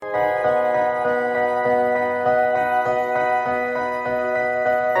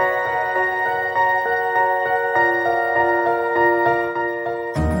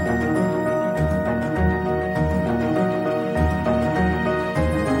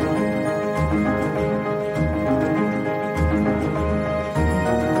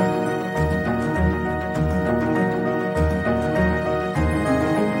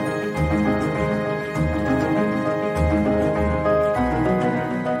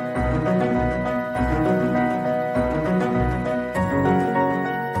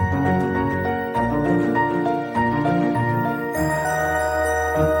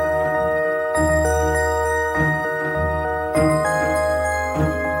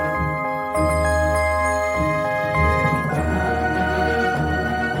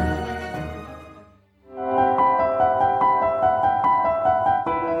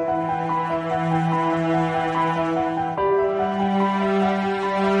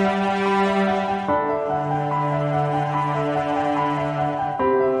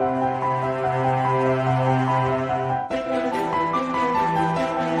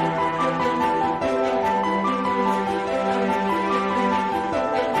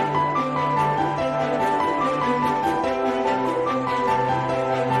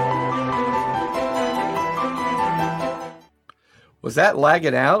Was that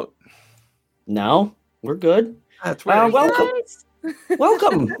lagging out? No, we're good. That's weird.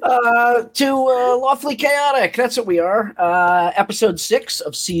 Welcome to Lawfully Chaotic. That's what we are. Episode 6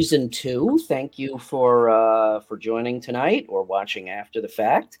 of season 2. Thank you for joining tonight or watching after the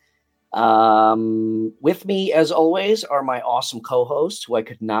fact. With me, as always, are my awesome co-hosts, who I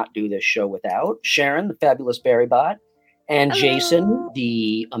could not do this show without. Sharon, the fabulous Barrybot, and Hello. Jason,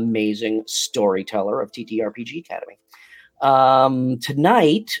 the amazing storyteller of TTRPG Academy.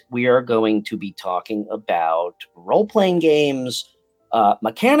 Tonight, we are going to be talking about role-playing games,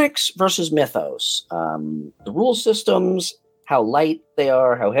 mechanics versus mythos, the rule systems, how light they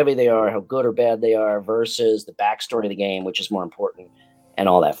are, how heavy they are, how good or bad they are, versus the backstory of the game, which is more important, and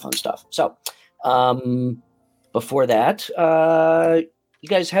all that fun stuff. So, before that, you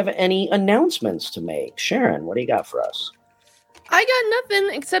guys have any announcements to make? Sharon, what do you got for us? I got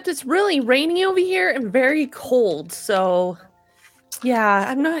nothing except it's really rainy over here and very cold. So, yeah,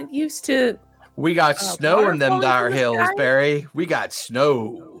 I'm not used to. We got snow in them falling dire from the hills, sky? Barry. We got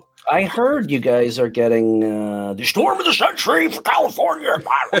snow. I heard you guys are getting the storm of the century for California.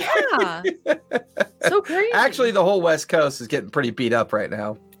 Yeah. So crazy. Actually, the whole West Coast is getting pretty beat up right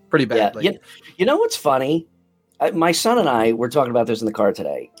now. Pretty badly. Yeah. You know what's funny? My son and I were talking about this in the car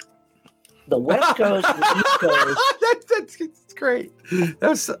today. The West Coast and the East Coast. That's great.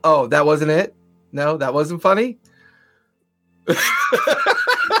 That wasn't it? No, that wasn't funny? I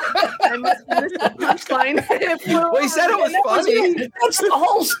missed the punchline. Well, he said it was funny. That's the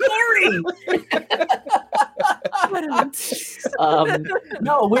whole story.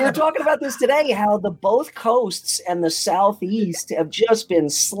 No, we were talking about this today, how the both coasts and the Southeast have just been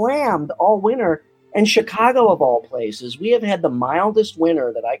slammed all winter. And Chicago, of all places, we have had the mildest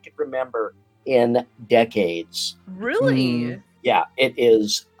winter that I could remember in decades. Really? Yeah, it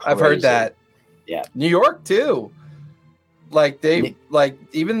is crazy. I've heard that. Yeah. New York, too.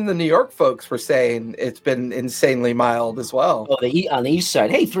 Even the New York folks were saying it's been insanely mild as well. Oh, on the east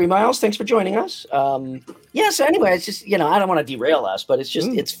side. Hey, 3 miles. Thanks for joining us. So anyway, it's just, I don't want to derail us, but it's just,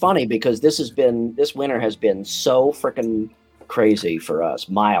 it's funny because this winter has been so freaking crazy for us,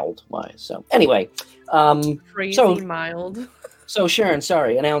 mild wise. So anyway, Crazy mild. So Sharon,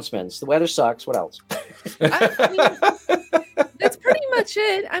 sorry, announcements. The weather sucks. What else? I mean, that's pretty much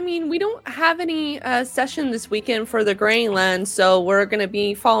it. I mean, we don't have any session this weekend for the Greyland, so we're going to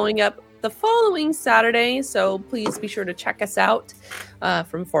be following up the following Saturday. So please be sure to check us out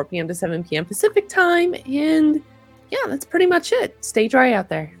from 4 p.m. to 7 p.m. Pacific time. And yeah, that's pretty much it. Stay dry out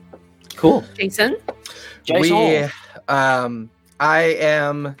there. Cool. Jason? I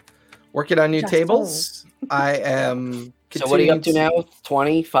am working on new tables. I am. So what are you up to now?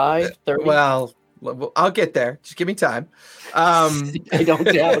 25, 30? Well, I'll get there. Just give me time. I don't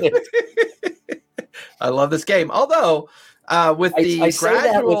doubt it. I love this game. Although, with the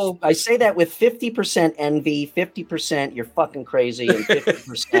gradual... I say that with 50% envy, 50% you're fucking crazy, and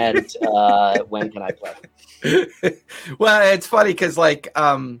 50% when can I play? Well, it's funny because,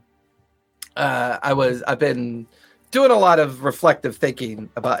 I've been doing a lot of reflective thinking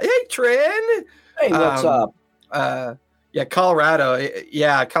about, hey, Trin! Hey, what's up? Colorado.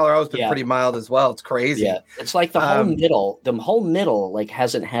 Yeah, Colorado's been pretty mild as well. It's crazy. Yeah, it's like the whole middle. The whole middle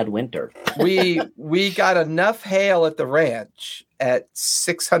hasn't had winter. we got enough hail at the ranch at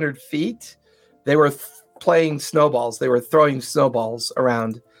 600 feet. They were playing snowballs. They were throwing snowballs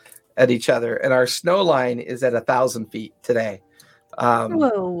around at each other, and our snow line is at 1,000 feet today,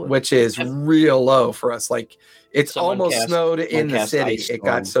 which is real low for us. Like it's almost snowed in the city. It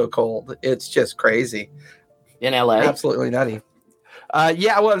got so cold. It's just crazy. In LA? Absolutely nutty.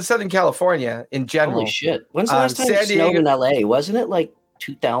 In Southern California in general. Holy shit. When's the last time it snowed in LA? Wasn't it like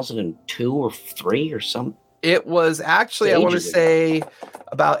 2002 or 3 or something? It was actually, I want to say,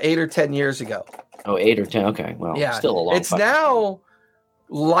 about 8 or 10 years ago. Oh, 8 or 10. Okay. Well, still a long time. It's now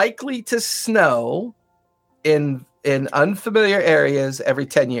likely to snow in unfamiliar areas every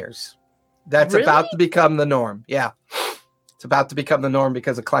 10 years. That's about to become the norm. Yeah. It's about to become the norm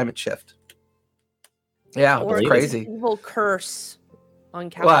because of climate shift. Yeah, it's crazy. Evil curse on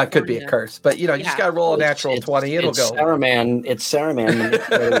California. Well, it could be a curse, but you just got to roll a natural 20. It'll go. It's Saruman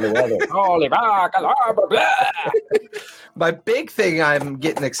manipulating the weather. Holy My big thing I'm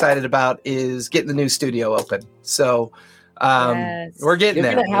getting excited about is getting the new studio open. So we're getting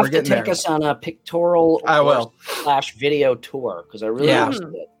there. You're going to have to take us on a pictorial / video tour because I really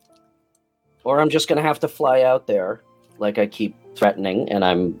want it. Or I'm just going to have to fly out there like I keep threatening, and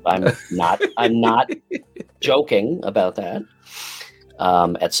I'm not joking about that.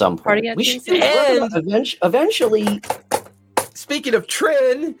 At some point, we should eventually. Speaking of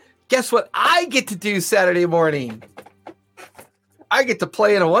Trin, guess what I get to do Saturday morning? I get to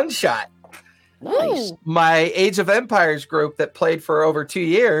play in a one-shot. Nice. My Age of Empires group that played for over 2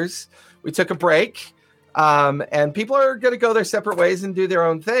 years, we took a break, and people are going to go their separate ways and do their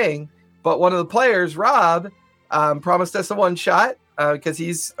own thing. But one of the players, Rob, promised us a one-shot because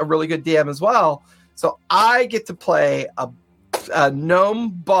he's a really good DM as well. So I get to play a gnome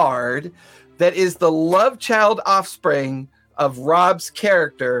bard that is the love child offspring of Rob's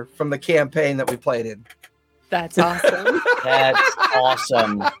character from the campaign that we played in. That's awesome. That's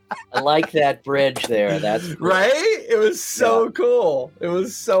awesome. I like that bridge there. That's cool. Right. It was so cool. It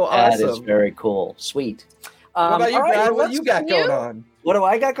was so awesome. That is very cool. Sweet. What about you, Brad? What you got going on? What do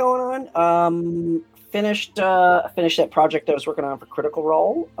I got going on? Finished that project I was working on for Critical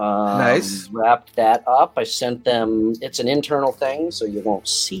Role. Nice. Wrapped that up. I sent them. It's an internal thing, so you won't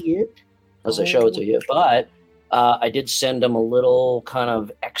see it as I show it to you. But I did send them a little kind of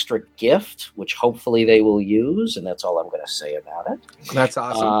extra gift, which hopefully they will use, and that's all I'm going to say about it. That's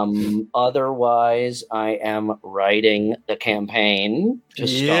awesome. Otherwise, I am writing the campaign.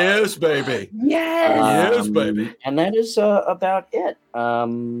 Yes, baby. Yes, baby. And that is about it.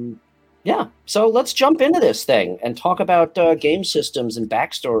 Yeah, so let's jump into this thing and talk about game systems and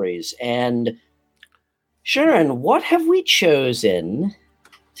backstories. And Sharon, what have we chosen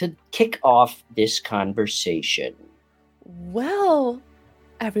to kick off this conversation? Well,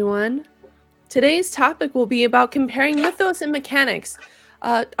 everyone, today's topic will be about comparing mythos and mechanics.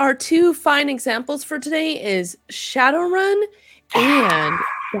 Our two fine examples for today is Shadowrun and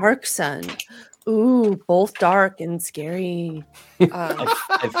Dark Sun. Ooh, both dark and scary. I've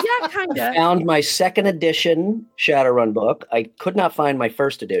kind of. found my second edition Shadowrun book. I could not find my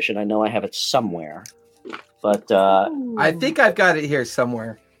first edition. I know I have it somewhere. But I think I've got it here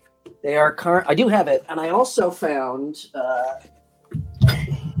somewhere. They are current. I do have it, and I also found.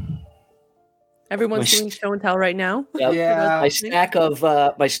 Everyone's doing show and tell right now. Yep. Yeah. My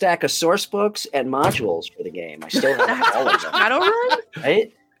stack of source books and modules for the game. I still have all of them. Shadowrun?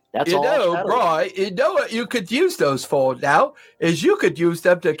 Right? That's all. Roy, you know what you could use those for now is you could use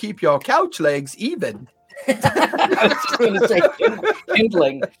them to keep your couch legs even. I was going to say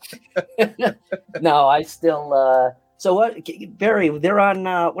kindling. No, I still. So what, Barry? They're on.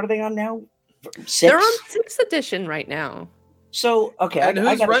 What are they on now? 6? They're on 6th edition right now. So okay, and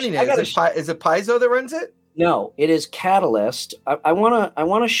who's running it? Is it Paizo that runs it? No, it is Catalyst. I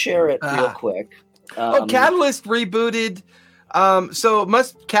wanna share it real quick. Catalyst rebooted.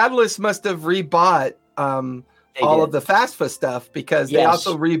 Catalyst must have rebought all of the FASFA stuff because they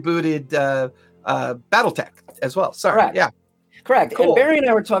also rebooted BattleTech as well. Sorry, correct. Yeah, correct. Cool. And Barry and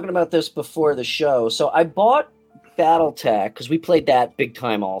I were talking about this before the show. So I bought BattleTech because we played that big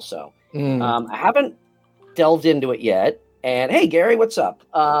time also. I haven't delved into it yet. And hey, Gary, what's up?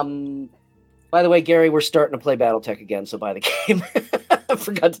 By the way, Gary, we're starting to play BattleTech again, so buy the game. I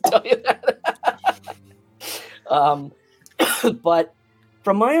forgot to tell you that. But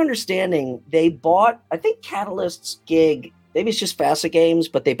from my understanding, they bought, I think Catalyst's gig, maybe it's just FASA games,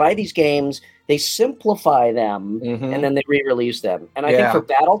 but they buy these games, they simplify them, and then they re-release them. And I think for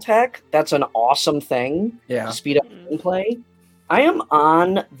BattleTech, that's an awesome thing to speed up gameplay. I am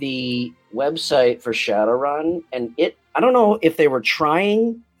on the website for Shadowrun, and I don't know if they were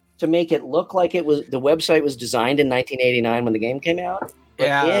trying to make it look like the website was designed in 1989 when the game came out.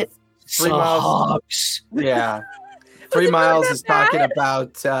 But it 3 miles. Yeah. 3 miles is talking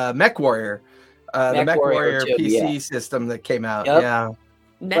about MechWarrior, the MechWarrior PC system that came out. Yep. Yeah.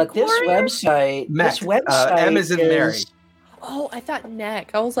 But this website, M is in Mary. Oh, I thought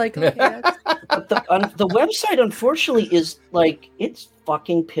neck. I was like, okay. But the website, unfortunately, is like, it's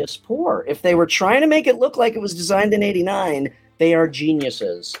fucking piss poor. If they were trying to make it look like it was designed in 89, they are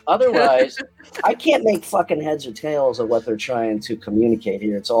geniuses. Otherwise, I can't make fucking heads or tails of what they're trying to communicate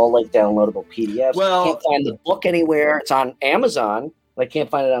here. It's all like downloadable PDFs. Well, I can't find the book anywhere. It's on Amazon, but I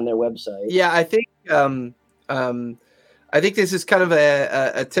can't find it on their website. Yeah, I think this is kind of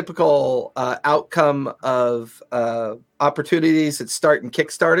a typical outcome of opportunities that start in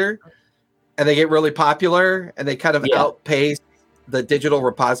Kickstarter, and they get really popular, and they kind of outpace the digital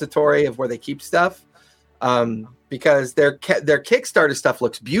repository of where they keep stuff, because their Kickstarter stuff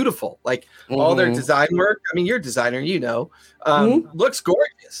looks beautiful, like all their design work. I mean, you're a designer, looks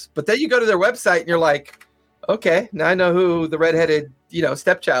gorgeous. But then you go to their website, and you're like, okay, now I know who the redheaded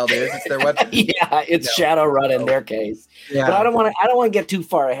stepchild is. It's their website. It's Shadowrun in their case. Yeah. But I don't want to get too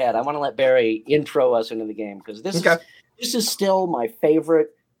far ahead. I want to let Barry intro us into the game, because this is still my favorite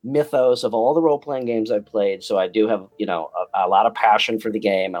Mythos of all the role-playing games I've played. So I do have, a lot of passion for the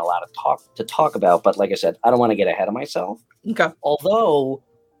game and a lot of to talk about. But like I said, I don't want to get ahead of myself. Okay. Although,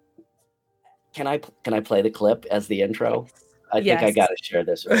 can I play the clip as the intro? I think I got to share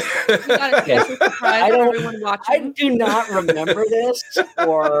this. With you. I do not remember this,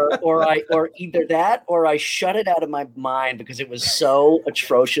 or either that, or I shut it out of my mind because it was so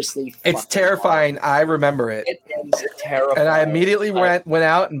atrociously. It's terrifying. Awful. I remember it. It is terrifying. And I immediately went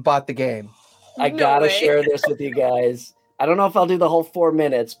out and bought the game. I gotta share this with you guys. I don't know if I'll do the whole 4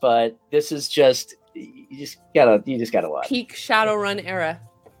 minutes, but this is just you just gotta watch. Peak Shadowrun era.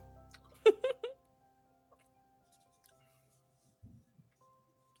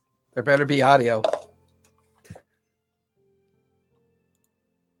 There better be audio.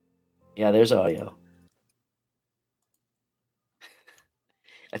 Yeah, there's audio.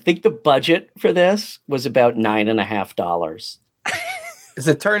 I think the budget for this was about $9.50. Is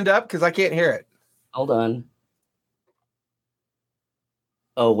it turned up? Because I can't hear it. Hold on.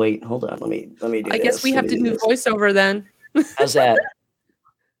 Oh wait, hold on. Let me do I guess we have to do voiceover then. How's that?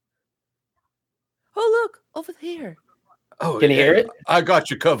 Oh look, over here. Oh, can you hear it? I got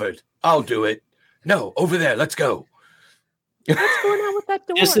you covered. I'll do it. No, over there. Let's go. What's going on with that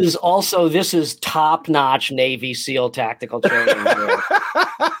door? This is top-notch Navy SEAL tactical training.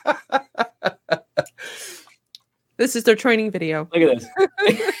 This is their training video. Look at this.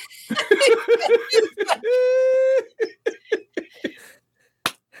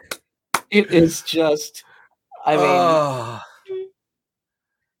 It is just, I mean,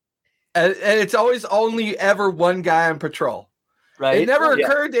 and it's always only ever one guy on patrol. Right? It never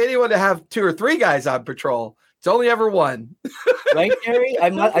occurred to anyone to have 2 or 3 guys on patrol. It's only ever one. Right, Gary? I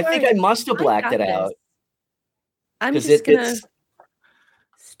think I must have blacked it out. I'm just going to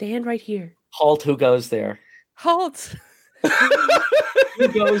stand right here. Halt, who goes there? Halt. Who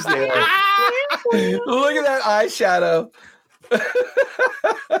goes there? Look at that eyeshadow.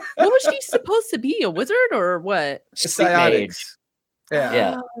 What was she supposed to be? A wizard or what? Psionics.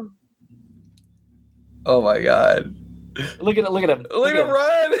 Yeah. Oh my God. Look at him. Look at him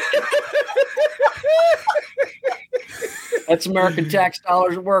run. That's American tax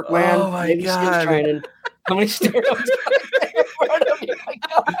dollars at work, man. Oh my God. Training. How many stereotypes in front of you? My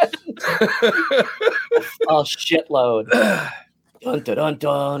God. Oh, shitload. Dun dun dun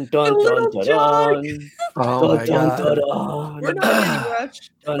dun dun dun dun. Oh my God. We're not in any rush.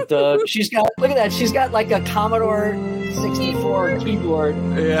 Dun dun. She's got, look at that. She's got like a Commodore 64 keyboard.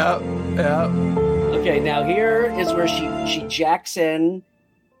 Yeah. Okay, now here is where she jacks in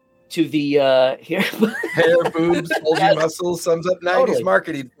to the here. Hair, boobs, bulgy muscles, sums up 90s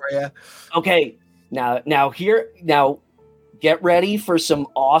marketing for you. Okay, now get ready for some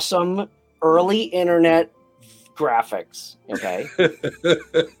awesome early internet graphics. Okay.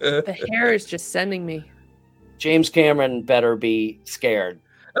 The hair is just sending me. James Cameron better be scared.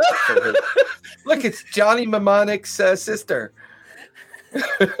 Look, it's Johnny Mnemonic's sister.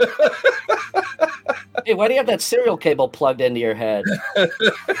 Hey, why do you have that serial cable plugged into your head?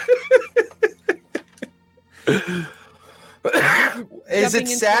 Is it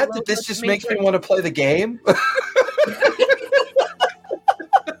sad that this just makes me want to play the game?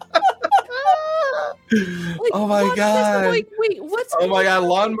 Oh my God. Wait, what's Oh my God,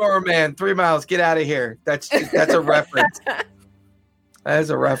 Lawnmower Man, 3 miles, get out of here. That's a reference. That is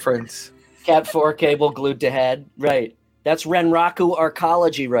a reference. Cat 4 cable glued to head. Right. That's Renraku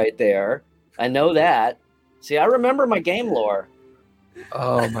arcology right there. I know that. See, I remember my game lore.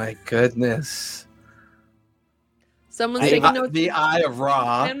 Oh my goodness. Someone's taking notes. The Eye of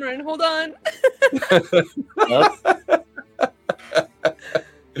Ra. Cameron, hold on.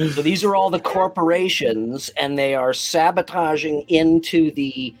 So these are all the corporations, and they are sabotaging into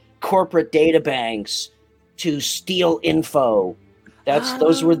the corporate data banks to steal info.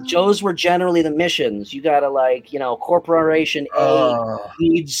 Those were generally the missions. You gotta Corporation A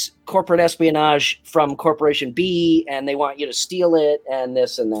needs corporate espionage from Corporation B, and they want you to steal it, and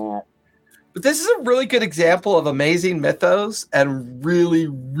this and that. But this is a really good example of amazing mythos and really,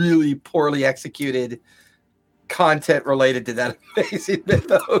 really poorly executed content related to that amazing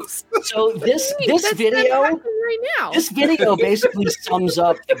mythos. So this video right now. This video basically sums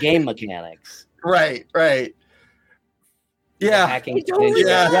up the game mechanics. Right. Yeah. Hacking.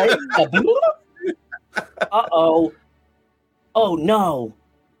 Yeah. Right? Uh-oh. Oh no.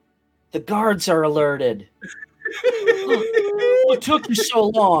 The guards are alerted. What took you so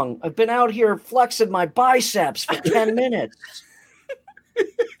long? I've been out here flexing my biceps for 10 minutes.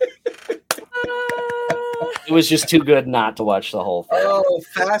 It was just too good not to watch the whole thing. Oh,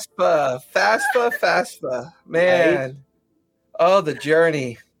 FASPA. Man. Right? Oh, the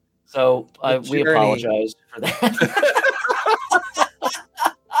journey. So we apologize for that.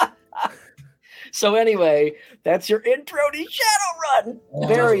 So anyway, that's your intro to Shadowrun.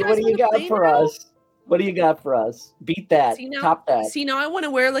 Barry, what do you got for us? What do you got for us? Beat that. Top that. See, now I want to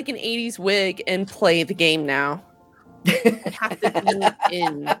wear like an 80s wig and play the game now. I have to be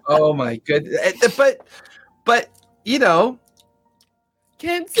in. Oh my goodness. But you know,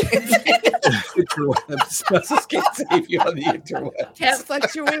 can't save you on the interwebs. Can't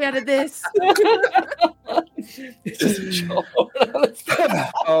flex your way out of this. This is a joke.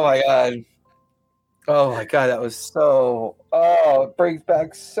 Oh my god. Oh my god, that was so. Oh, it brings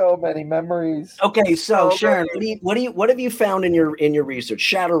back so many memories. Okay, so Sharon, what have you found in your research?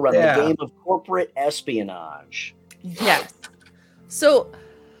 Shadowrun, the game of corporate espionage. Yes. So,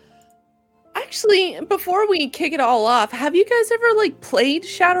 actually, before we kick it all off, have you guys ever like played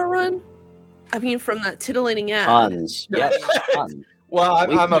Shadowrun? I mean, from that titillating ad. Tons. Yes. Tons. Well,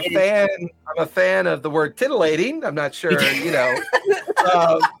 I'm a fan. I'm a fan of the word titillating. I'm not sure, you know.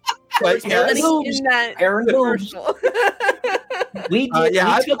 But yes, in that commercial. We did.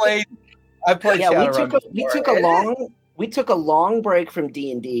 I played. Yeah, we took a long break from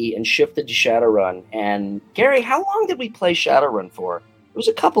D&D and shifted to Shadowrun. And Gary, how long did we play Shadowrun for? It was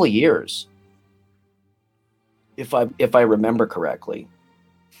a couple of years, if I remember correctly.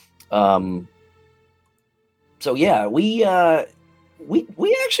 So yeah, we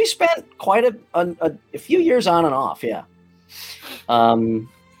actually spent quite a few years on and off. Yeah.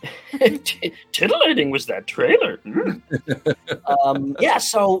 Titillating was that trailer. Yeah,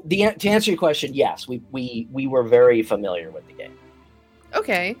 so to answer your question, yes, we were very familiar with the game.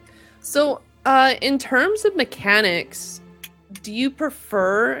 Okay, so in terms of mechanics, do you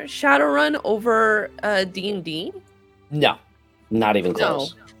prefer Shadowrun over D&D? No, not even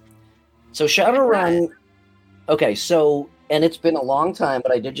close. No. So Shadowrun. Okay, so and it's been a long time,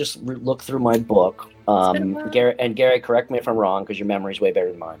 but I did just look through my book. Gary, correct me if I'm wrong because your memory's way better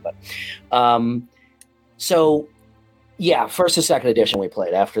than mine. But so yeah, first and second edition we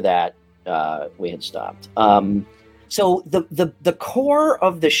played. After that, we had stopped. So the core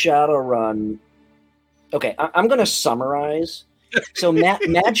of the Shadowrun. Okay, I'm going to summarize. So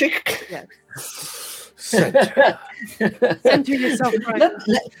magic. Center yourself. Right.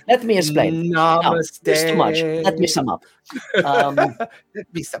 Let me explain. Namaste. No, too much. Let me sum up. Let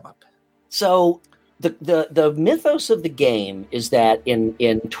me sum up. So the mythos of the game is that in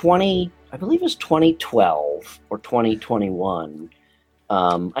 2012 or 2021.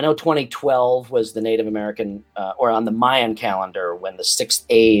 I know 2012 was the Native American, or on the Mayan calendar, when the sixth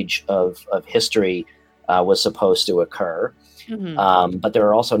age of history was supposed to occur. Mm-hmm. But there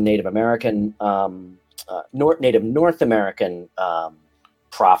are also Native American, Native North American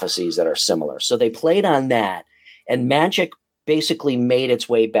prophecies that are similar. So they played on that, and magic basically made its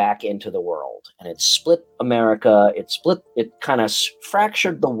way back into the world, and it split America. It kind of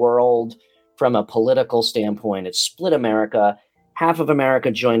fractured the world from a political standpoint. It split America. Half of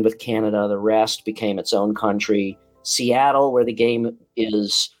America joined with Canada. The rest became its own country. Seattle, where the game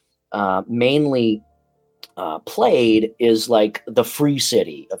is mainly played, is like the free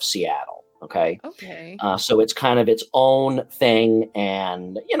city of Seattle. Okay. So it's kind of its own thing,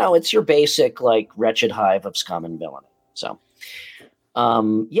 and it's your basic like wretched hive of scum and villainy. So,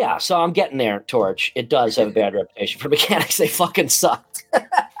 yeah. So I'm getting there, Torch. It does have a bad reputation for mechanics. They fucking sucked.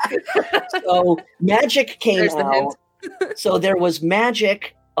 So magic came out. So there was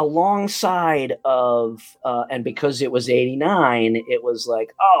magic alongside of, and because it was 89, it was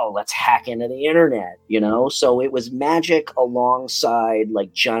like, oh, let's hack into the internet, So it was magic alongside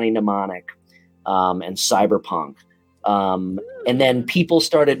like Johnny Mnemonic and Cyberpunk. And then people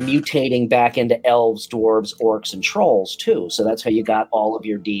started mutating back into elves, dwarves, orcs, and trolls too. So that's how you got all of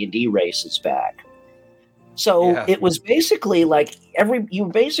your D&D races back. So It was basically like you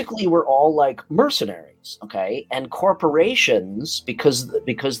basically were all like mercenaries, okay? And corporations, because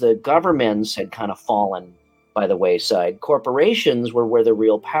the governments had kind of fallen by the wayside, corporations were where the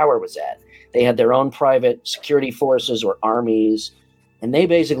real power was at. They had their own private security forces or armies, and they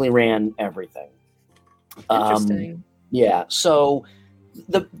basically ran everything. Interesting. Yeah. So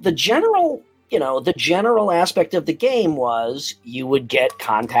the general aspect of the game was you would get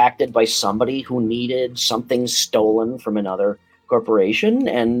contacted by somebody who needed something stolen from another corporation,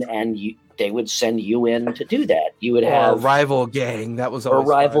 and they would send you in to do that. You would have a rival gang. That was always a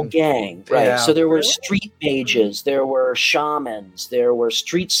rival fun. Gang, right? Yeah. So there were street mages, there were shamans, there were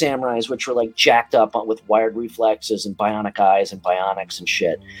street samurais, which were like jacked up with wired reflexes and bionic eyes and bionics and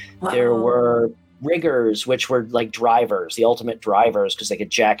shit. Wow. There were riggers, which were like drivers, the ultimate drivers, because they could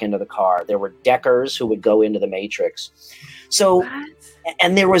jack into the car. There were deckers who would go into the Matrix. So,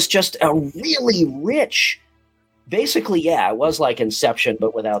 and there was just a really rich, basically, it was like Inception,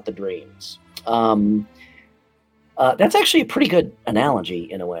 but without the dreams. That's actually a pretty good analogy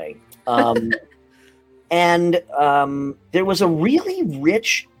in a way. And there was a really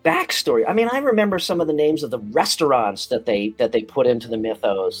rich backstory. I mean, I remember some of the names of the restaurants that they put into the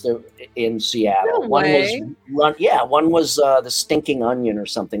Mythos in Seattle. No one way. one was the Stinking Onion or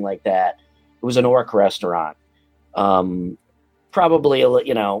something like that. It was an orc restaurant. Probably,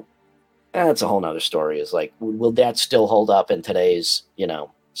 that's a whole nother story. Is like, will that still hold up in today's,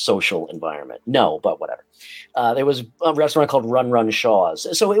 social environment? No, but whatever. There was a restaurant called Run Shaw's.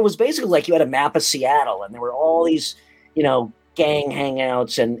 So it was basically like you had a map of Seattle, and there were all these, gang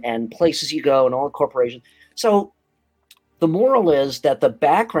hangouts and places you go and all the corporations. So the moral is that the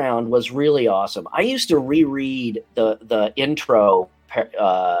background was really awesome. I used to reread the intro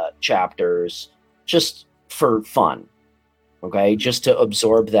chapters just for fun, okay, just to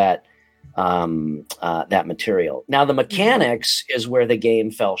absorb that material. Now the mechanics is where the game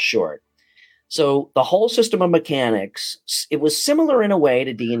fell short. So the whole system of mechanics, it was similar in a way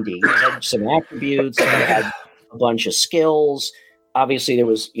to D&D. It had some attributes, it had a bunch of skills. Obviously there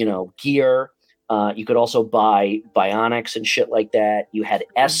was, gear. You could also buy bionics and shit like that. You had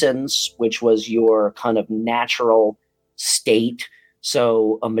essence, which was your kind of natural state.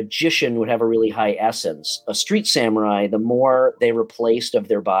 So a magician would have a really high essence. A street samurai, the more they replaced of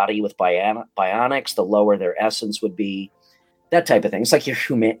their body with bionics, the lower their essence would be. That type of thing. It's like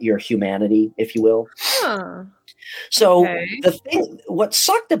your humanity, if you will. Huh. So Okay. what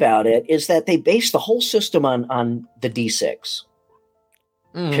sucked about it is that they based the whole system on the D6.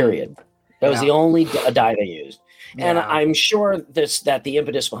 Period. That was the only die they used. And I'm sure that the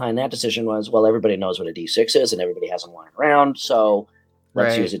impetus behind that decision was, well, everybody knows what a D6 is and everybody has them lying around, so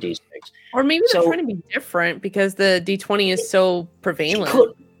let's use a D6. Or maybe they're trying to be different because the D20 is so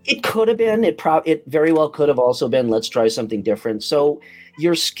prevalent. It could have been. It very well could have also been, let's try something different. So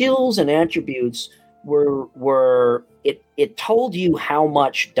your skills and attributes it told you how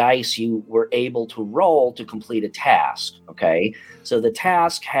much dice you were able to roll to complete a task. Okay. So the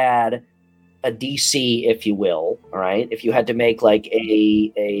task had a DC, if you will. All right. If you had to make like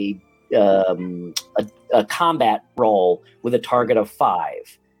a combat roll with a target of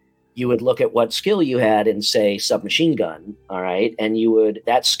 5, you would look at what skill you had and say submachine gun. All right. And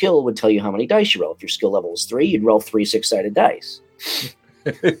that skill would tell you how many dice you roll. If your skill level was 3, you'd roll 3 6-sided dice.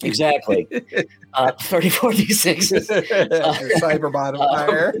 Exactly. 34 d6s. Your cyber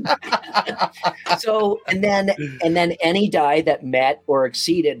modifier. So, and then any die that met or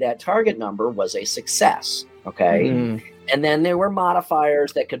exceeded that target number was a success. Okay. And then there were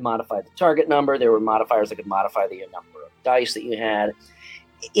modifiers that could modify the target number. There were modifiers that could modify the number of dice that you had.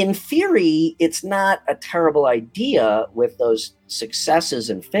 In theory, it's not a terrible idea with those successes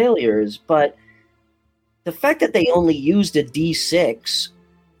and failures, but the fact that they only used a D6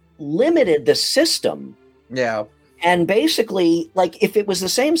 limited the system. Yeah. And basically, like, if it was the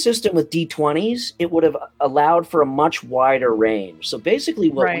same system with D20s, it would have allowed for a much wider range. So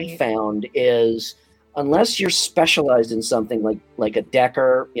basically what we found is, unless you're specialized in something like a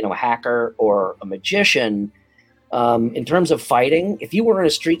decker, a hacker, or a magician, in terms of fighting, if you were in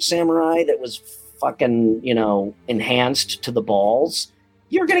a street samurai that was fucking, enhanced to the balls,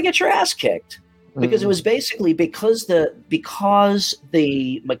 you're going to get your ass kicked. Because it was basically because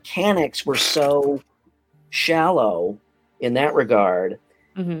the mechanics were so shallow in that regard,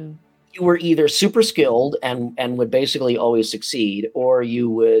 you were either super skilled and would basically always succeed, or you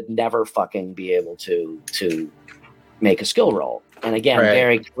would never fucking be able to make a skill roll. And again,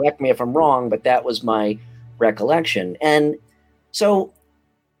 Barry, correct me if I'm wrong, but that was my recollection. And so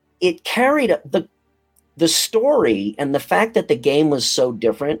it carried the story, and the fact that the game was so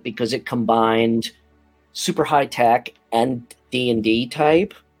different because it combined super high tech and D&D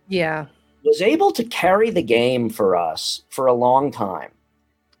type, was able to carry the game for us for a long time.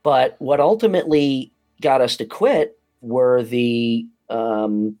 But what ultimately got us to quit were the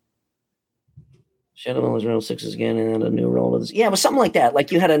Shadow was roll 6s again and a new roll. Yeah, it was something like that.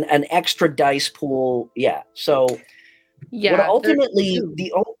 Like you had an extra dice pool. Yeah. So ultimately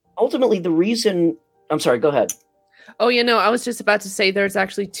the reason. I'm sorry, go ahead. Oh, I was just about to say there's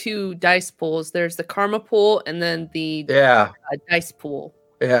actually 2 dice pools. There's the karma pool and then the dice pool.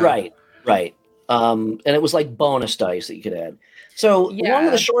 Yeah. Right. And it was like bonus dice that you could add. So long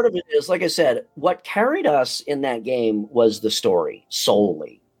and the short of it is, like I said, what carried us in that game was the story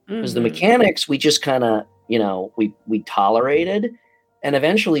solely. Because the mechanics, we just kind of, we tolerated and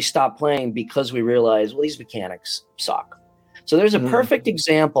eventually stopped playing because we realized, well, these mechanics suck. So there's a perfect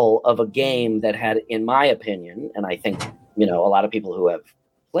example of a game that had, in my opinion, and I think, a lot of people who have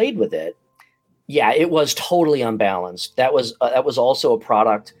played with it, it was totally unbalanced. That was also a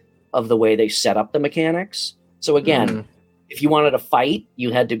product of the way they set up the mechanics. So again, If you wanted to fight,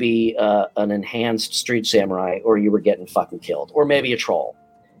 you had to be an enhanced street samurai, or you were getting fucking killed, or maybe a troll.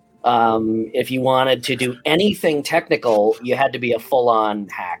 If you wanted to do anything technical, you had to be a full-on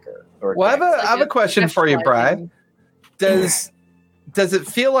hacker. I have a question for you, Brian. Does it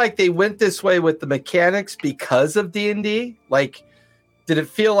feel like they went this way with the mechanics because of D&D? Like, did it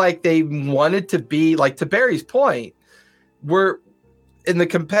feel like they wanted to be, like, to Barry's point, we're in the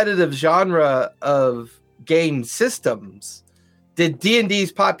competitive genre of game systems, did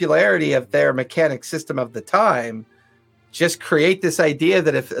D&D's popularity of their mechanic system of the time just create this idea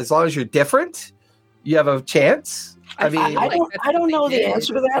that as long as you're different, you have a chance? I mean, I don't know the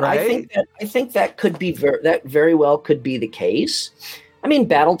answer to that. Right? I think that could be that very well could be the case. I mean,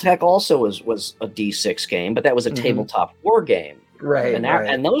 BattleTech also was a D6 game, but that was a tabletop war game. Right.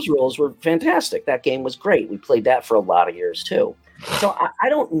 And those rules were fantastic. That game was great. We played that for a lot of years too. So I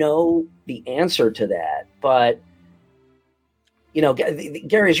don't know the answer to that, but you know,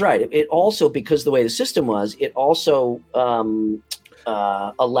 Gary's right. It also, because the way the system was, it also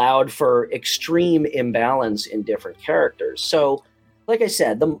allowed for extreme imbalance in different characters. So, like I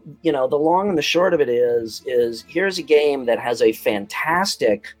said, the long and the short of it is here's a game that has a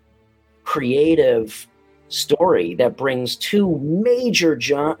fantastic creative story that brings two major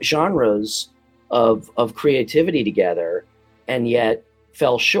genres of creativity together, and yet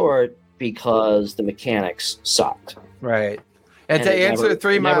fell short because the mechanics sucked. Right. And to answer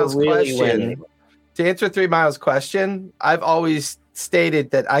 3 Miles' question, I've always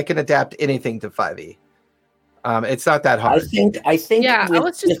stated that I can adapt anything to 5e. It's not that hard. I think. Yeah, I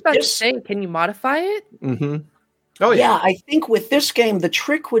was just about to say, can you modify it? Mm-hmm. Oh yeah. I think with this game, the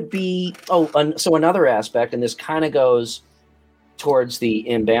trick would be. So another aspect, and this kind of goes towards the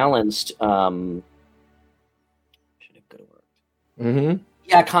imbalanced. Should it go to work? Mm-hmm.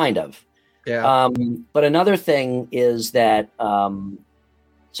 Yeah, kind of. Yeah. But another thing is that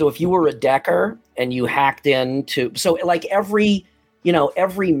so if you were a decker and you hacked into, so like every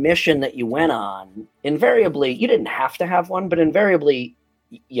mission that you went on, invariably, you didn't have to have one, but invariably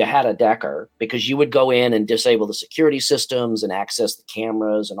you had a decker, because you would go in and disable the security systems and access the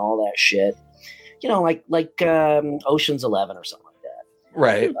cameras and all that shit. You know, like Ocean's 11 or something like that.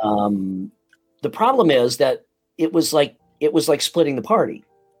 Right. The problem is that it was like splitting the party.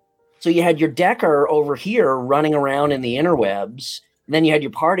 So you had your decker over here running around in the interwebs, and then you had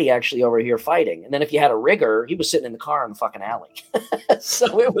your party actually over here fighting. And then if you had a rigger, he was sitting in the car in the fucking alley.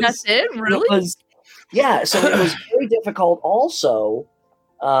 So it was. That's it? Really? So it was very difficult also,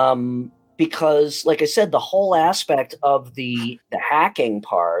 because, like I said, the whole aspect of the hacking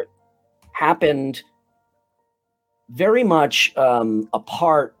part happened very much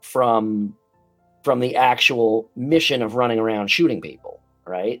apart from the actual mission of running around shooting people.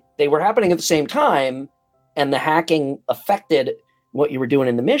 Right? They were happening at the same time, and the hacking affected what you were doing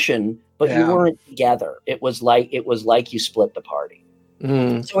in the mission, but you weren't together. It was like you split the party.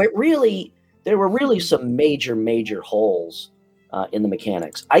 Mm. So there were really some major holes in the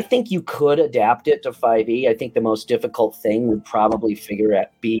mechanics. I think you could adapt it to 5e. I think the most difficult thing would probably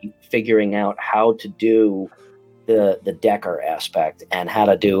be figuring out how to do the decker aspect and how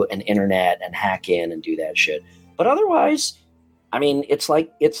to do an internet and hack in and do that shit. But otherwise, I mean, it's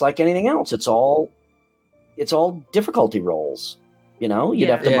like anything else. It's all difficulty rolls. You know, you'd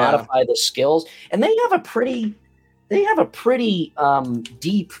have to modify the skills, and they have a pretty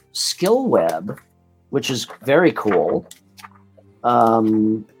deep skill web, which is very cool.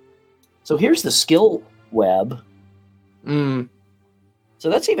 So here's the skill web. Mm. So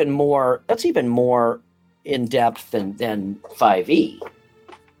that's even more in depth than 5e.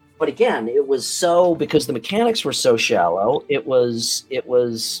 But again, it was because the mechanics were so shallow. It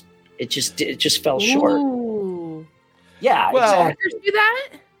just fell short. Ooh. Yeah, well, Hackers do that?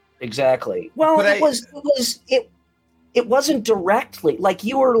 exactly. Well, it wasn't directly like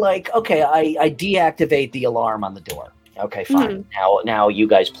you were like, okay, I deactivate the alarm on the door. Okay, fine. Now you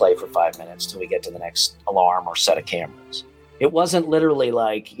guys play for 5 minutes till we get to the next alarm or set of cameras. It wasn't literally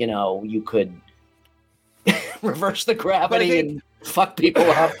like, you could reverse the gravity and fuck people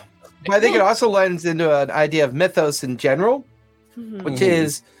up. But I think it also lends into an idea of mythos in general, which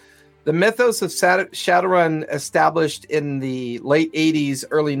is the mythos of Shadowrun established in the late 80s,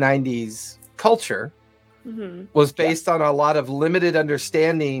 early 90s culture was based on a lot of limited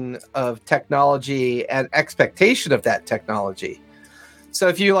understanding of technology and expectation of that technology. So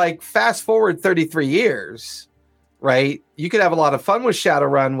if you fast forward 33 years, right, you could have a lot of fun with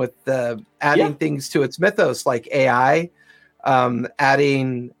Shadowrun with adding things to its mythos like AI,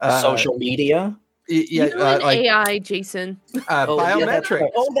 adding social media. like AI, Jason. Biometrics.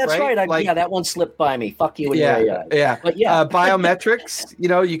 That's right. That one slipped by me. Fuck you and your AI. Yeah, but biometrics.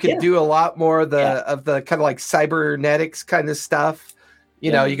 You could do a lot more of the kind of like cybernetics kind of stuff.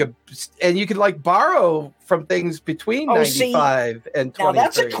 You could like borrow from things between 95 and 23. Now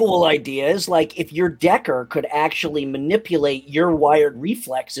that's a cool idea. Is like if your decker could actually manipulate your wired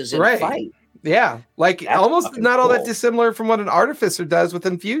reflexes in a fight. Yeah, like that's almost not all that dissimilar from what an artificer does with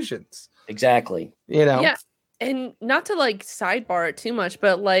infusions. Exactly. Yeah, and not to like sidebar it too much,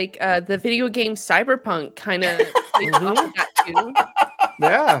 but like the video game Cyberpunk kind of that too.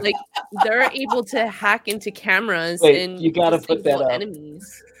 Yeah, like they're able to hack into cameras and you got to put that up.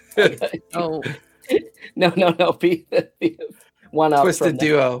 Enemies. No. One up. Twisted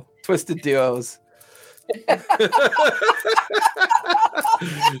duos.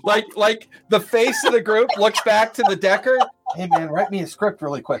 like the face of the group looks back to the decker. Hey man, write me a script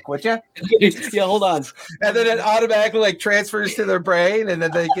really quick, would you? Yeah, hold on. And then it automatically like transfers to their brain, and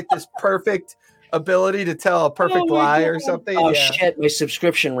then they get this perfect ability to tell a perfect lie or something. Oh shit, my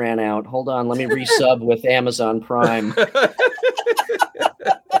subscription ran out. Hold on, let me resub with Amazon Prime.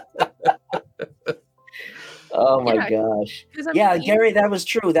 Oh my gosh. Gary, that was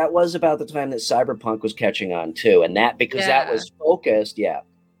true. That was about the time that Cyberpunk was catching on too. And that because that was focused. Yeah.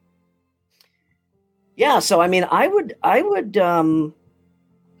 Yeah. So, I mean, I would, oh,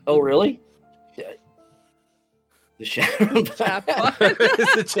 really? The chat.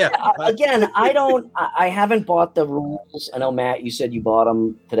 Again, I haven't bought the rules. I know, Matt, you said you bought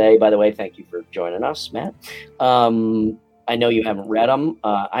them today. By the way, thank you for joining us, Matt. I know you haven't read them.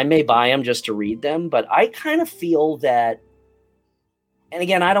 I may buy them just to read them, but I kind of feel that, and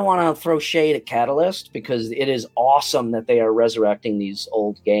again, I don't want to throw shade at Catalyst because it is awesome that they are resurrecting these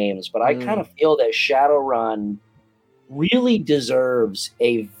old games, but I kind of feel that Shadowrun really deserves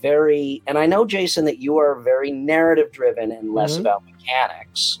a very, and I know, Jason, that you are very narrative driven and less about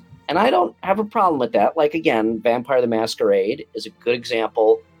mechanics, and I don't have a problem with that. Like, again, Vampire the Masquerade is a good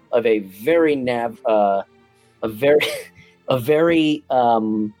example of a very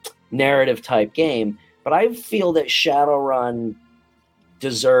narrative type game, but I feel that Shadowrun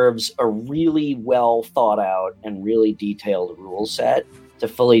deserves a really well thought out and really detailed rule set to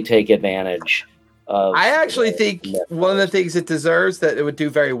fully take advantage of. I actually think one of the things it deserves that it would do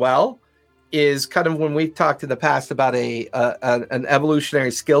very well is kind of when we've talked in the past about an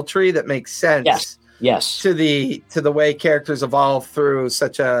evolutionary skill tree that makes sense. Yes. To the way characters evolve through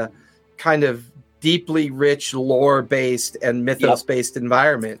such a kind of deeply rich lore-based and mythos-based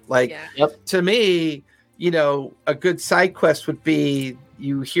environment. Like, to me, a good side quest would be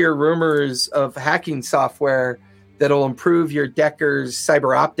you hear rumors of hacking software that'll improve your decker's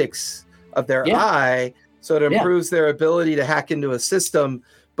cyber optics of their eye, so it improves their ability to hack into a system.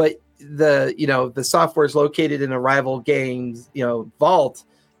 But the software is located in a rival game's vault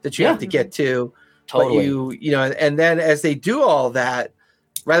that you have to get to. Totally. But and then as they do all that,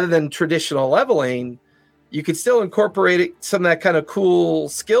 rather than traditional leveling, you could still incorporate some of that kind of cool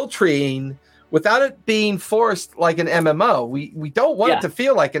skill treeing without it being forced like an MMO. We don't want it to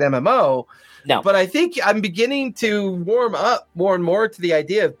feel like an MMO. No. But I think I'm beginning to warm up more and more to the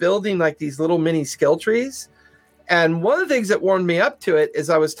idea of building like these little mini skill trees. And one of the things that warmed me up to it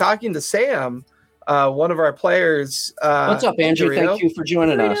is I was talking to Sam, one of our players. What's up, Andrew? Thank you for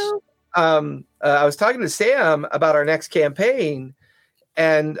joining us. I was talking to Sam about our next campaign,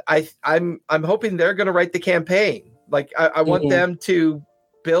 and I'm hoping they're going to write the campaign. Like I want them to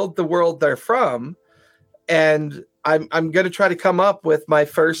build the world they're from, and I'm going to try to come up with my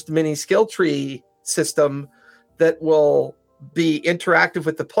first mini skill tree system that will be interactive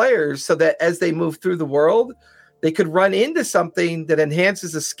with the players, so that as they move through the world, they could run into something that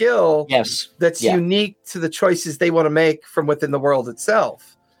enhances a skill that's unique to the choices they want to make from within the world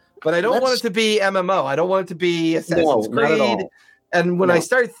itself. But I don't want it to be MMO. I don't want it to be Assassin's Creed. And when I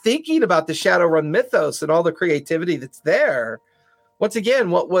start thinking about the Shadowrun mythos and all the creativity that's there, once again,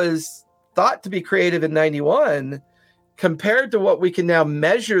 what was thought to be creative in 91, compared to what we can now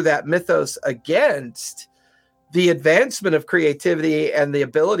measure that mythos against, the advancement of creativity and the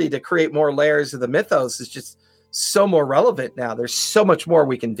ability to create more layers of the mythos is just so more relevant now. There's so much more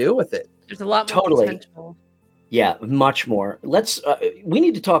we can do with it. There's a lot more potential. Yeah, much more. We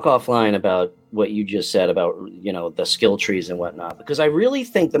need to talk offline about what you just said about, the skill trees and whatnot, because I really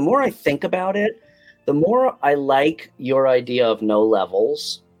think the more I think about it, the more I like your idea of no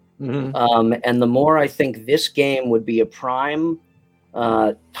levels. And the more I think this game would be a prime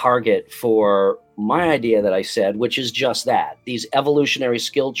target for my idea that I said, which is just that, these evolutionary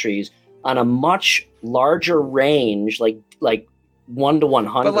skill trees on a much larger range, like 1 to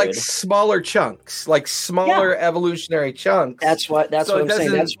 100. But like smaller chunks, like smaller evolutionary chunks. That's what I'm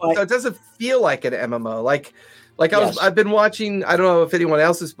saying. That's why. So it doesn't feel like an MMO. I've been watching, I don't know if anyone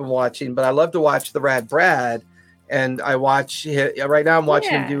else has been watching, but I love to watch the Rad Brad. And I watch right now. I'm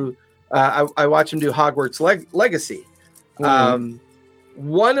watching him do. I watch him do Hogwarts Legacy.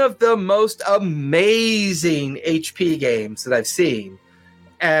 One of the most amazing HP games that I've seen,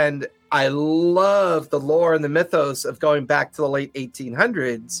 and I love the lore and the mythos of going back to the late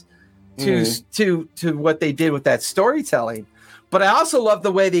 1800s to what they did with that storytelling. But I also love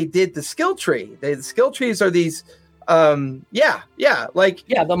the way they did the skill tree. The skill trees are these, the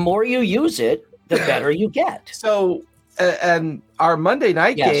more you use it, the better you get. So, and our Monday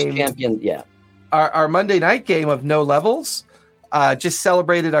night game, our Monday night game of no levels, just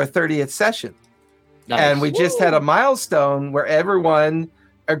celebrated our 30th session. Nice. And we just had a milestone where everyone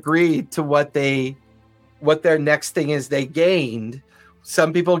agreed to what their next thing is they gained.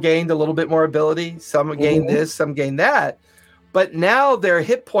 Some people gained a little bit more ability. Some gained this, some gained that. But now their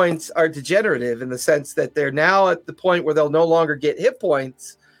hit points are degenerative in the sense that they're now at the point where they'll no longer get hit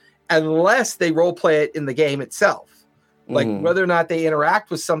points unless they role play it in the game itself. Like whether or not they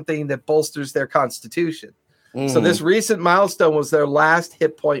interact with something that bolsters their constitution. So this recent milestone was their last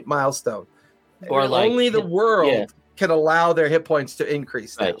hit point milestone. Or only the world can allow their hit points to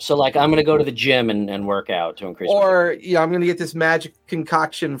increase. Right. Now. So like I'm going to go to the gym and work out to increase. Or I'm going to get this magic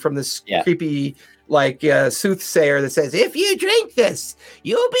concoction from this creepy soothsayer that says, if you drink this,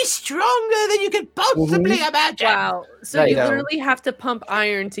 you'll be stronger than you could possibly imagine. Wow. So you literally have to pump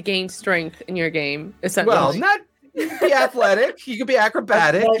iron to gain strength in your game. Essentially. Well, not be athletic. You could be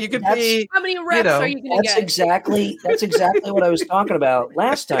acrobatic. You could be. How many reps are you going to get? That's exactly what I was talking about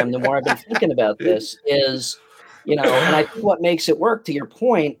last time. The more I've been thinking about this is, and I think what makes it work, to your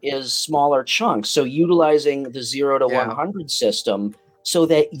point, is smaller chunks. So utilizing the 0 to 100 system so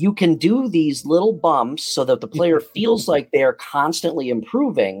that you can do these little bumps so that the player feels like they're constantly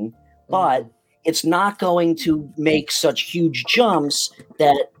improving, but it's not going to make such huge jumps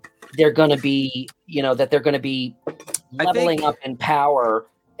that they're going to be, leveling up in power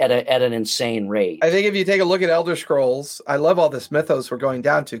at an insane rate. I think if you take a look at Elder Scrolls, I love all this mythos we're going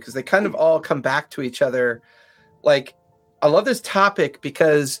down to because they kind of all come back to each other. Like, I love this topic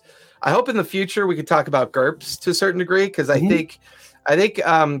because I hope in the future we could talk about GURPS to a certain degree because I think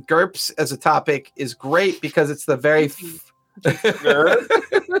GURPS as a topic is great because it's the very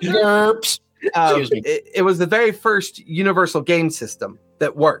GURPS. It was the very first universal game system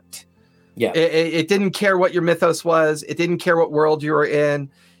that worked. Yeah, it didn't care what your mythos was. It didn't care what world you were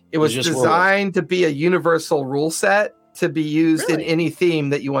in. It was designed to be a universal rule set to be used in any theme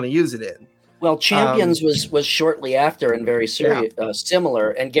that you want to use it in. Well, Champions was shortly after and very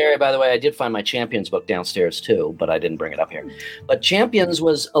similar. And Gary, by the way, I did find my Champions book downstairs too, but I didn't bring it up here. But Champions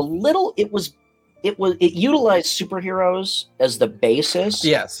was it utilized superheroes as the basis.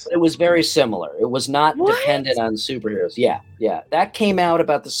 Yes. It was very similar. It was not dependent on superheroes. Yeah. That came out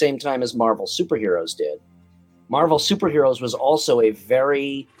about the same time as Marvel Superheroes did. Marvel Superheroes was also a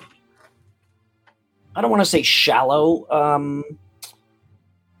very, I don't want to say shallow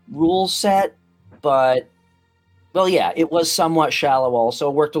rule set, but, it was somewhat shallow also.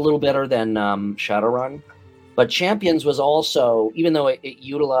 It worked a little better than Shadowrun. But Champions was also, even though it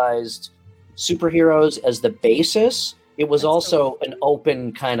utilized superheroes as the basis, it was also an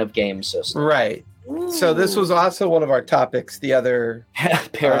open kind of game system. Right. So this was also one of our topics, the other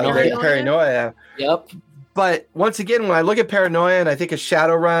Paranoia. Yep. But once again, when I look at Paranoia and I think of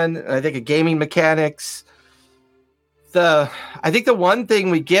Shadowrun and I think of gaming mechanics, I think the one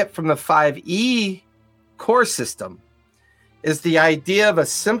thing we get from the 5e core system is the idea of a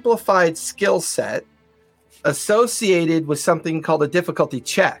simplified skill set associated with something called a difficulty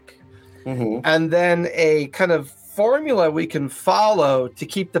check. And then a kind of formula we can follow to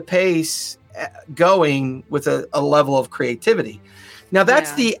keep the pace going with a level of creativity. Now,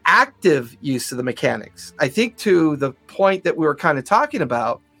 that's the active use of the mechanics. I think to the point that we were kind of talking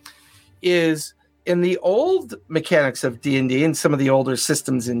about is in the old mechanics of D&D and some of the older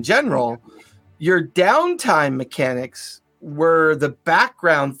systems in general, your downtime mechanics were the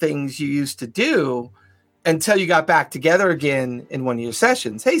background things you used to do until you got back together again in one of your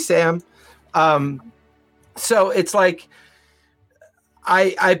sessions. Hey, Sam. So it's like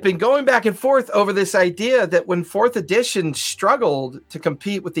I've been going back and forth over this idea that when 4th edition struggled to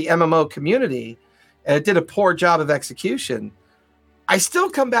compete with the MMO community and it did a poor job of execution, I still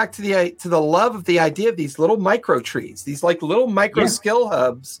come back to the love of the idea of these little micro trees, these like little micro skill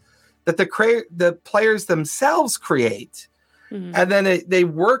hubs that the players themselves create. And then they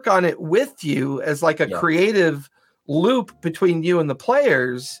work on it with you as like a creative loop between you and the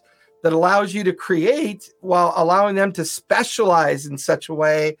players that allows you to create while allowing them to specialize in such a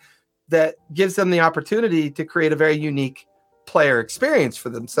way that gives them the opportunity to create a very unique player experience for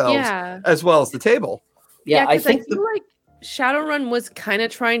themselves as well as the table. Yeah, I feel like Shadowrun was kind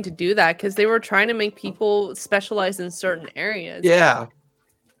of trying to do that because they were trying to make people specialize in certain areas. Yeah.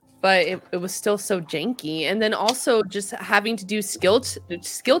 But it was still so janky. And then also just having to do skill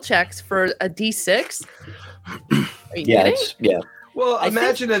checks for a D6. Well,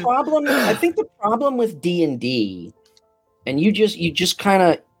 imagine the problem. I think the problem with D&D, and you just kind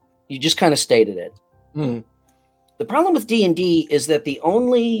of stated it. The problem with D&D is that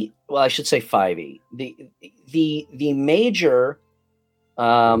I should say 5e. The major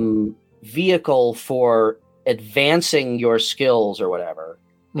vehicle for advancing your skills or whatever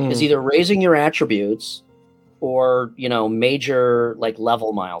is either raising your attributes or, major like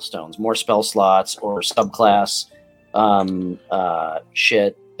level milestones, more spell slots or subclass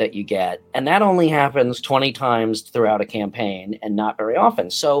shit that you get. And that only happens 20 times throughout a campaign and not very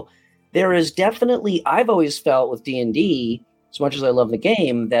often. So there is definitely, I've always felt with D&D, as much as I love the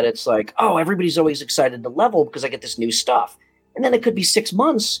game, that it's like, oh, everybody's always excited to level because I get this new stuff. And then it could be 6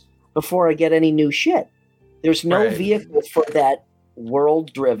 months before I get any new shit. There's no vehicle for that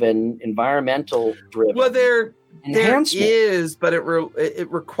world-driven, environmental-driven enhancement. There is, but it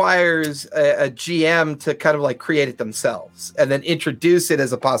requires a GM to kind of like create it themselves and then introduce it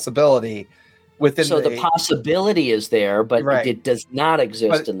as a possibility within. So the possibility is there, but it does not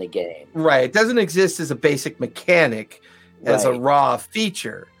exist in the game. Right. It doesn't exist as a basic mechanic, as a raw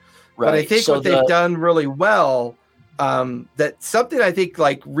feature. Right. But I think what they've done really well, that something I think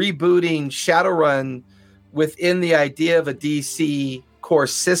like rebooting Shadowrun within the idea of a DC core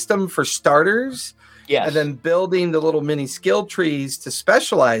system for starters, and then building the little mini skill trees to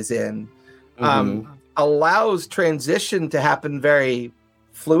specialize in, allows transition to happen very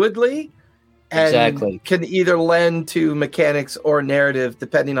fluidly and can either lend to mechanics or narrative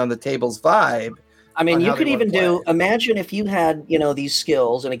depending on the table's vibe. I mean, you could even imagine if you had, these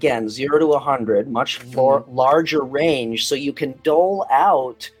skills, and again, 0 to 100, much larger range, so you can dole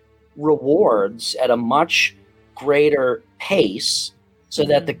out rewards at a much greater pace so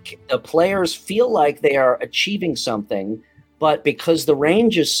that the players feel like they are achieving something, but because the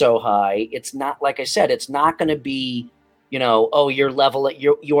range is so high, it's not, like I said, it's not going to be, you're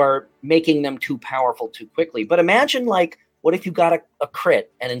you are making them too powerful too quickly. But imagine, like, what if you got a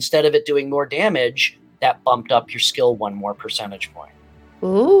crit and instead of it doing more damage, that bumped up your skill 1 more percentage point?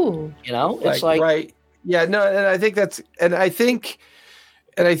 Ooh. It's like right. Yeah, no, and I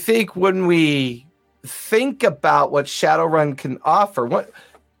think when we think about what Shadowrun can offer,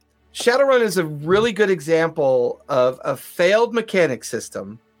 Shadowrun is a really good example of a failed mechanic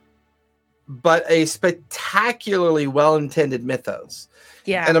system, but a spectacularly well-intended mythos.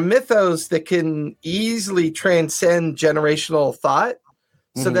 Yeah. And a mythos that can easily transcend generational thought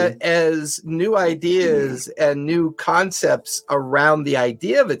so that as new ideas and new concepts around the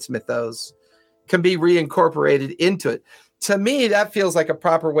idea of its mythos can be reincorporated into it. To me, that feels like a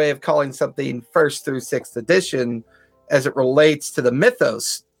proper way of calling something 1st through 6th edition as it relates to the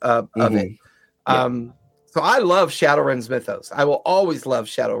mythos of it. So I love Shadowrun's mythos. I will always love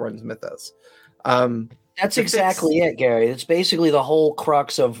Shadowrun's mythos. That's exactly it, Gary. It's basically the whole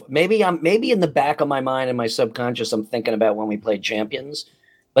crux of maybe in the back of my mind and my subconscious, I'm thinking about when we played Champions,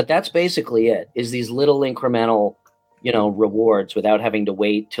 but that's basically it, is these little incremental, rewards without having to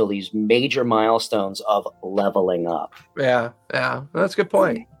wait till these major milestones of leveling up. Yeah. That's a good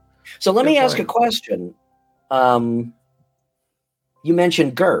point. So let me ask a question. You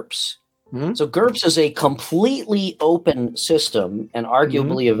mentioned GURPS. So GURPS is a completely open system and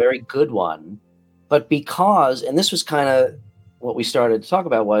arguably a very good one. But because, and this was kind of what we started to talk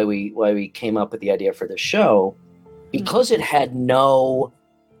about, why we came up with the idea for this show, because it had no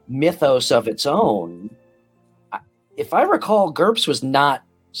mythos of its own. If I recall, GURPS was not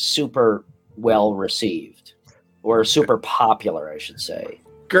super well received or super popular, I should say.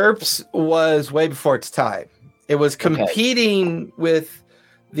 GURPS was way before its time. It was competing with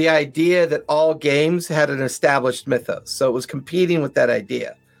the idea that all games had an established mythos. So it was competing with that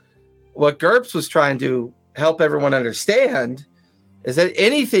idea. What GURPS was trying to help everyone understand is that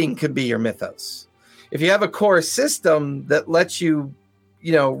anything could be your mythos. If you have a core system that lets you,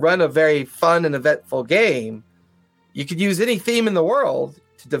 run a very fun and eventful game, you could use any theme in the world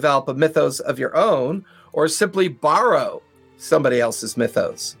to develop a mythos of your own, or simply borrow somebody else's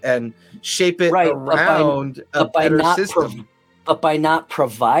mythos and shape it around a better system. But by not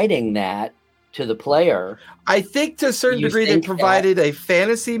providing that to the player, I think to a certain degree they provided a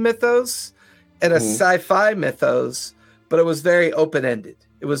fantasy mythos and a sci-fi mythos, but it was very open-ended.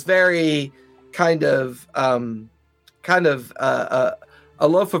 It was very kind of a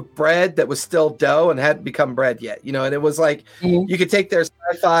loaf of bread that was still dough and hadn't become bread yet, you know. And it was like you could take their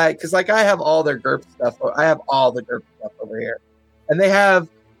sci-fi, because like I have all their GURPS stuff. I have all the GURPS stuff over here, and they have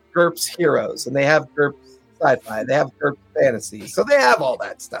GURPS Heroes, and they have GURPS Sci-Fi, they have GURPS Fantasy, so they have all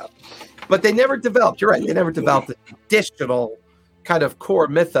that stuff. But they never developed. You're right. They never developed the additional kind of core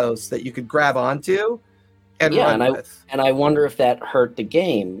mythos that you could grab onto and run with. And I wonder if that hurt the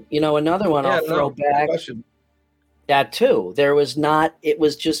game. You know, another one I'll throw back. That too. There was not. It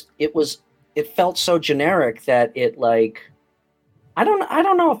felt so generic that it like. I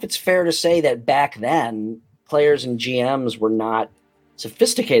don't know if it's fair to say that back then players and GMs were not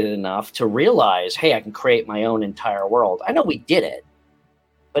sophisticated enough to realize, hey, I can create my own entire world. I know we did it,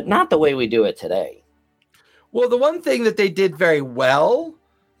 but not the way we do it today. Well, the one thing that they did very well,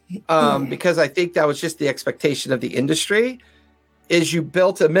 because I think that was just the expectation of the industry, is you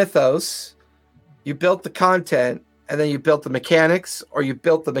built a mythos, you built the content, and then you built the mechanics, or you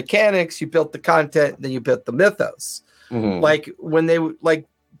built the mechanics, you built the content, and then you built the mythos. Like when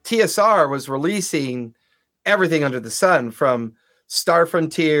TSR was releasing everything under the sun, from Star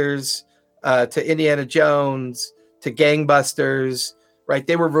Frontiers to Indiana Jones to Gangbusters, right?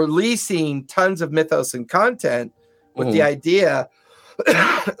 They were releasing tons of mythos and content with the idea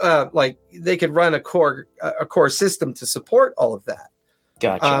like they could run a core system to support all of that.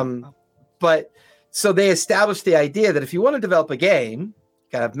 Gotcha. But so they established the idea that if you want to develop a game,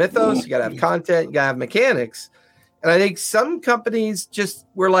 you gotta have mythos, you gotta have content, you gotta have mechanics. And I think some companies just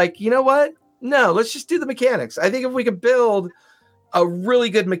were like, you know what? No, let's just do the mechanics. I think if we could build a really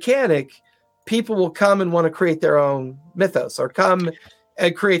good mechanic, people will come and want to create their own mythos or come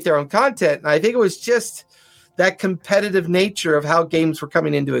and create their own content. And I think it was just that competitive nature of how games were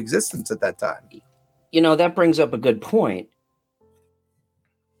coming into existence at that time. You know, that brings up a good point.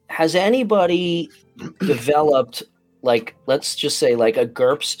 Has anybody developed, like, let's just say, like a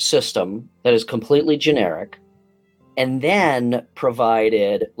GURPS system that is completely generic, and then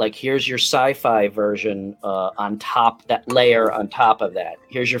provided, like, here's your sci-fi version on top, that layer on top of that.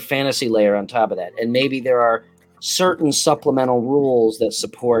 Here's your fantasy layer on top of that. And maybe there are certain supplemental rules that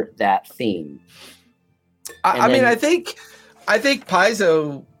support that theme. I think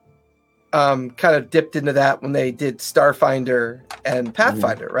Paizo kind of dipped into that when they did Starfinder and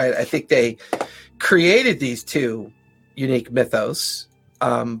Pathfinder, right? I think they created these two unique mythos,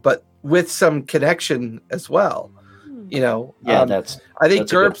 but with some connection as well. You know, I think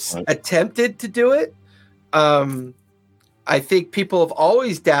GURPS attempted to do it. I think people have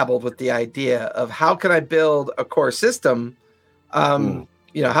always dabbled with the idea of how can I build a core system? You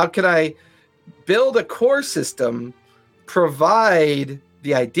know, how can I build a core system, provide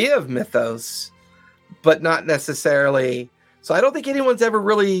the idea of mythos, but not necessarily. So I don't think anyone's ever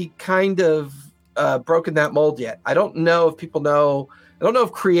really kind of broken that mold yet. I don't know if people know. I don't know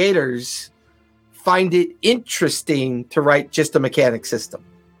if creators find it interesting to write just a mechanic system.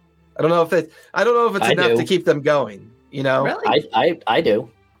 I don't know if it's enough to keep them going. You know, really? I do.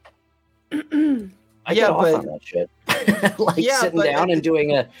 I get off on that shit. Sitting down and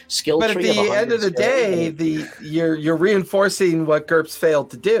doing a skill tree. But at the end of the day, you're reinforcing what GURPS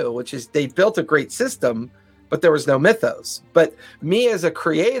failed to do, which is they built a great system, but there was no mythos. But me as a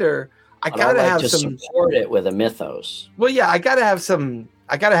creator, I gotta have some support it with a mythos. Well, yeah, I gotta have some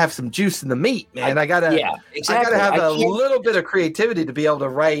juice in the meat, man. I gotta have a little bit of creativity to be able to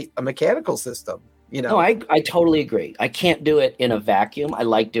write a mechanical system. You know, no, I totally agree. I can't do it in a vacuum. I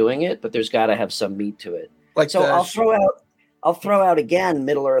like doing it, but there's got to have some meat to it. Like, so I'll throw out again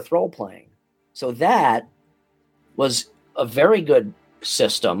Middle Earth role playing. So that was a very good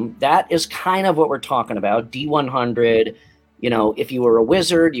system. That is kind of what we're talking about. D100. You know, if you were a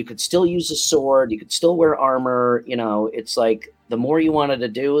wizard, you could still use a sword. You could still wear armor. You know, it's like the more you wanted to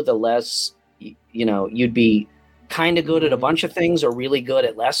do, the less, you know, you'd be kind of good at a bunch of things or really good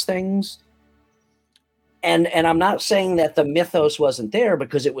at less things. And I'm not saying that the mythos wasn't there,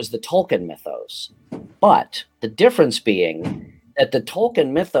 because it was the Tolkien mythos. But the difference being that the Tolkien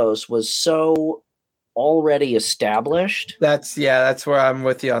mythos was so already established. That's where I'm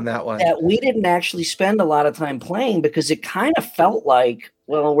with you on that one. That we didn't actually spend a lot of time playing, because it kind of felt like,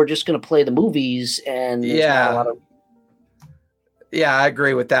 well, we're just going to play the movies and not a lot of. Yeah, I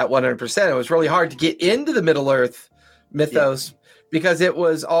agree with that 100%. It was really hard to get into the Middle Earth mythos because it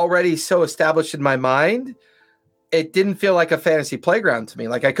was already so established in my mind. It didn't feel like a fantasy playground to me.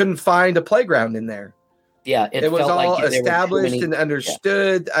 Like I couldn't find a playground in there. Yeah, it was all established and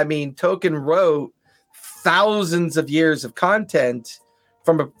understood. Yeah. I mean, Tolkien wrote thousands of years of content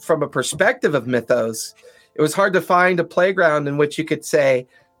from a perspective of Mythos, it was hard to find a playground in which you could say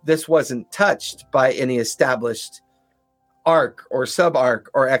this wasn't touched by any established arc or sub-arc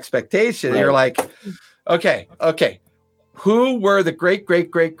or expectation. Right. You're like, okay. Who were the great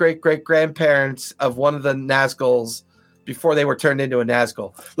grandparents of one of the Nazguls before they were turned into a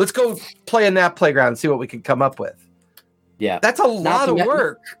Nazgul? Let's go play in that playground and see what we can come up with. Yeah. That's a lot of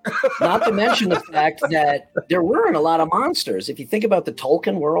work. Not to mention the fact that there weren't a lot of monsters. If you think about the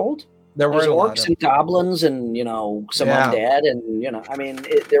Tolkien world, there were orcs and goblins and, some undead. And, I mean,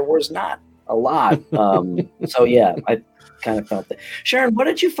 there was not a lot. So, yeah, I kind of felt that. Sharon, what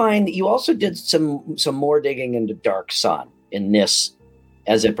did you find? You also did some more digging into Dark Sun in this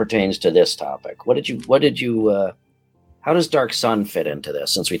as it pertains to this topic. How does Dark Sun fit into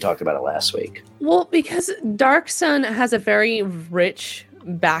this, since we talked about it last week? Well, because Dark Sun has a very rich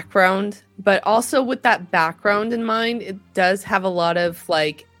background, but also with that background in mind, it does have a lot of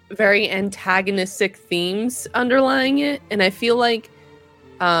very antagonistic themes underlying it. And I feel like,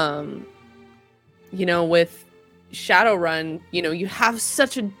 with Shadowrun, you have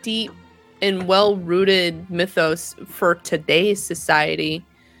such a deep and well-rooted mythos for today's society.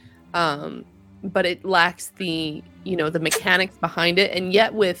 But it lacks the mechanics behind it. And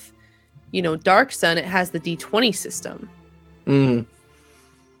yet with, Dark Sun, it has the D20 system. Mm.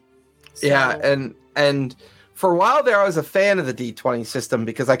 So. Yeah. And for a while there, I was a fan of the D20 system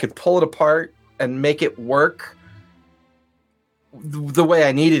because I could pull it apart and make it work the way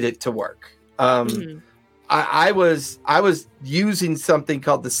I needed it to work. I was using something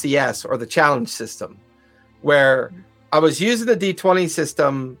called the CS, or the challenge system, where I was using the D20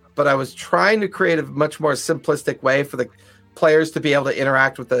 system, but I was trying to create a much more simplistic way for the players to be able to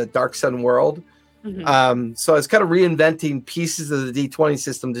interact with the Dark Sun world. Mm-hmm. So I was kind of reinventing pieces of the D20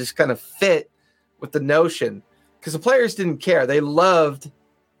 system to just kind of fit with the notion, because the players didn't care. They loved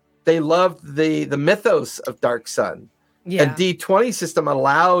the mythos of Dark Sun. Yeah. And D20 system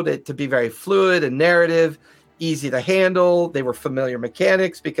allowed it to be very fluid and narrative, easy to handle. They were familiar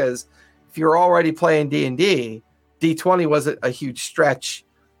mechanics, because if you're already playing D&D, D20 wasn't a huge stretch.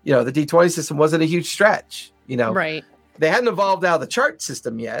 The D20 system wasn't a huge stretch. Right. They hadn't evolved out of the chart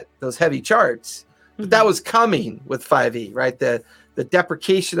system yet, those heavy charts, but that was coming with 5e, right? The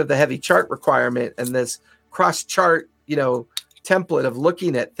deprecation of the heavy chart requirement and this cross chart, template of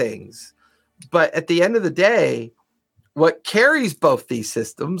looking at things. But at the end of the day, what carries both these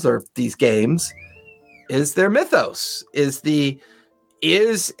systems or these games is their mythos,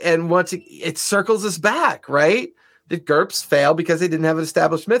 and once it circles us back, right? Did GURPS fail because they didn't have an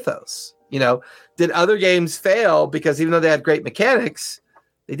established mythos? Did other games fail because even though they had great mechanics,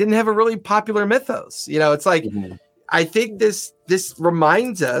 they didn't have a really popular mythos? It's like, I think this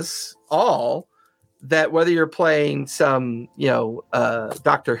reminds us all that whether you're playing some,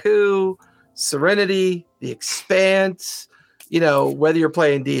 Doctor Who, Serenity, The Expanse, whether you're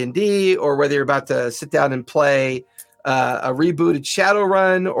playing D&D or whether you're about to sit down and play a rebooted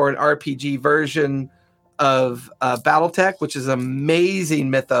Shadowrun or an RPG version of BattleTech, which is amazing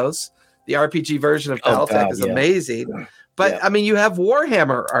mythos. The RPG version of BattleTech is amazing. But I mean, you have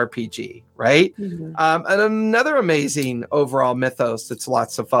Warhammer RPG, right? Mm-hmm. And another amazing overall mythos that's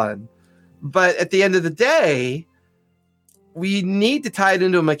lots of fun. But at the end of the day, we need to tie it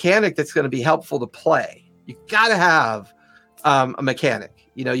into a mechanic that's going to be helpful to play. You've got to have a mechanic.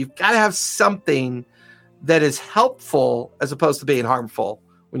 You've got to have something that is helpful as opposed to being harmful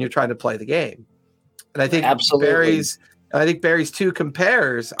when you're trying to play the game. And I think Barry's 2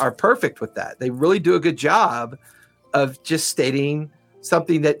 compares are perfect with that. They really do a good job of just stating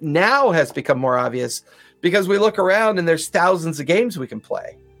something that now has become more obvious, because we look around and there's thousands of games we can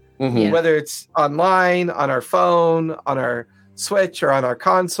play. Mm-hmm. Yeah. Whether it's online, on our phone, on our Switch, or on our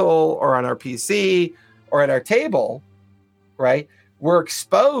console, or on our PC, or at our table, right? We're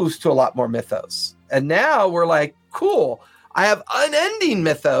exposed to a lot more mythos. And now we're like, cool, I have unending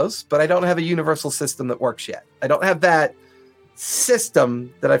mythos, but I don't have a universal system that works yet. I don't have that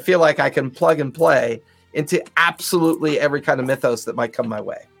system that I feel like I can plug and play into absolutely every kind of mythos that might come my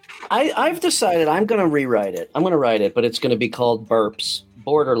way. I've decided I'm going to rewrite it. I'm going to write it, but it's going to be called Burps.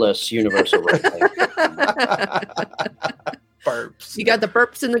 Borderless universal role-playing. Burps. You got the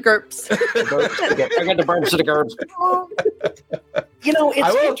burps and the GURPS. I got the burps and the GURPS.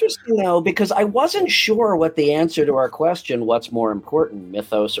 It's interesting, though, because I wasn't sure what the answer to our question, what's more important,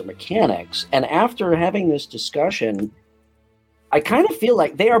 mythos or mechanics? And after having this discussion, I kind of feel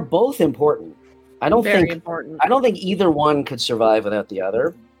like they are both important. I don't think either one could survive without the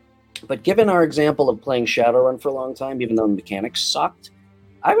other. But given our example of playing Shadowrun for a long time, even though the mechanics sucked,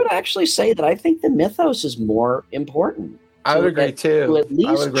 I would actually say that I think the mythos is more important. I would agree too. To at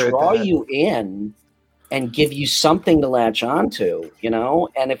least draw you in and give you something to latch onto,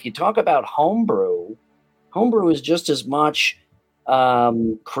 And if you talk about homebrew is just as much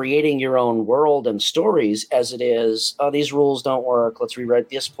creating your own world and stories as it is, these rules don't work. Let's rewrite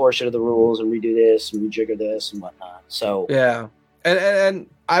this portion of the rules and redo this and rejigger this and whatnot. So yeah, and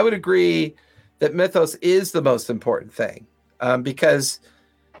I would agree that Mythos is the most important thing because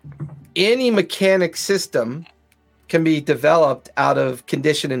any mechanic system can be developed out of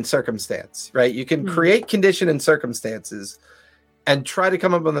condition and circumstance, right? You can create condition and circumstances and try to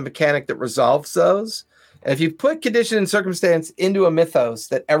come up with a mechanic that resolves those. And if you put condition and circumstance into a Mythos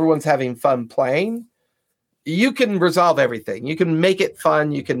that everyone's having fun playing, you can resolve everything. You can make it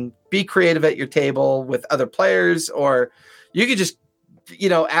fun. You can be creative at your table with other players, or you could just,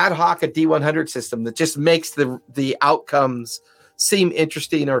 ad hoc a D100 system that just makes the outcomes seem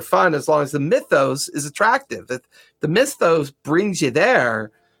interesting or fun as long as the Mythos is attractive. If the Mythos brings you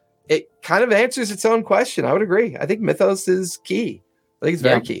there, it kind of answers its own question. I would agree. I think Mythos is key. I think it's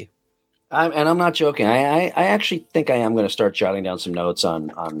very key. And I'm not joking. I actually think I am going to start jotting down some notes on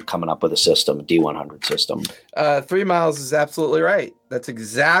coming up with a system, a D100 system. 3 Miles is absolutely right. That's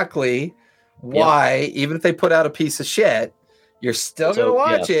exactly why, even if they put out a piece of shit, you're still going to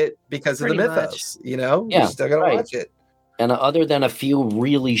watch it because of the Mythos. You're still going to watch it. And other than a few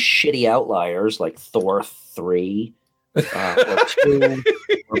really shitty outliers like Thor 3 or 2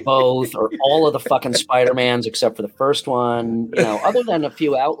 or both or all of the fucking Spider-Mans except for the first one, other than a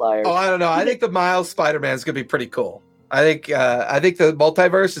few outliers. Oh, I don't know. I think the Miles Spider-Man is going to be pretty cool. I think the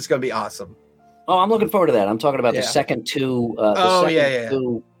multiverse is going to be awesome. Oh, I'm looking forward to that. I'm talking about the second two.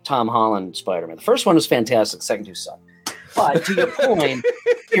 Two Tom Holland Spider-Man. The first one was fantastic. The second two sucked. But to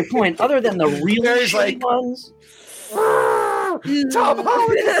your point, other than the really shitty ones. Tom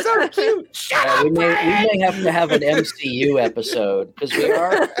Holland is so cute. We may have to have an MCU episode because we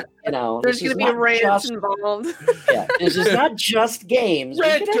are, there's going to be rants involved. Yeah, this is not just games.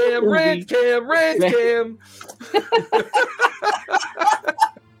 Rant cam.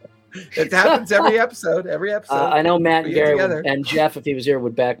 It happens every episode. I know Matt and Gary and Jeff, if he was here,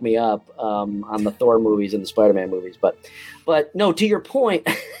 would back me up on the Thor movies and the Spider-Man movies. But no, to your point,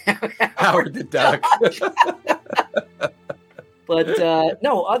 Howard the Duck. But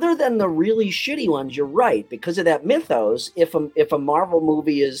no, other than the really shitty ones, you're right. Because of that Mythos, if a Marvel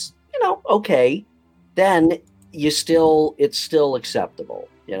movie is okay, then it's still acceptable.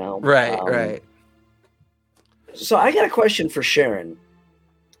 Right. So I got a question for Sharon.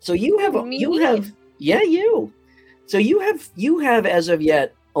 So you have So you have as of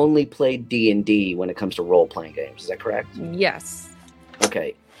yet only played D&D when it comes to role playing games. Is that correct? Yes.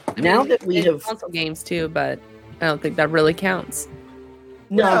 Okay. Now that we have console games too, but I don't think that really counts.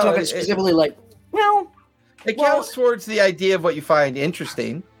 No, I'm talking specifically it counts towards the idea of what you find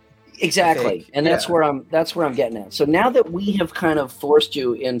interesting. Exactly. And that's where I'm getting at. So now that we have kind of forced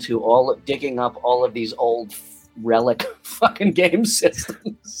you into digging up all of these old relic fucking game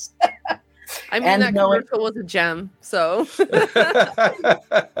systems. I mean, that commercial was a gem, so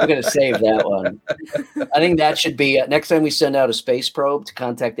I'm going to save that one. I think that should be next time we send out a space probe to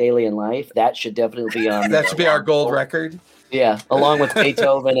contact alien life. That should definitely be on. That should be our gold record. Yeah, along with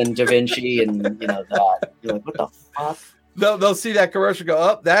Beethoven and Da Vinci, and that. You're like, what the fuck? They'll see that commercial, go,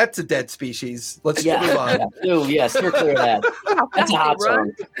 "Oh, that's a dead species. Let's move on." Yes, you're clear of that. That's a hot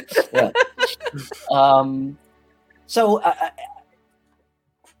song. Yeah. So,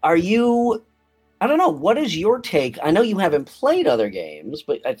 are you? I don't know. What is your take? I know you haven't played other games,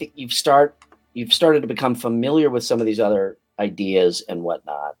 but I think you've started to become familiar with some of these other ideas and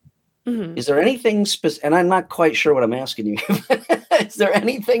whatnot. Mm-hmm. Is there anything specific? And I'm not quite sure what I'm asking you. Is there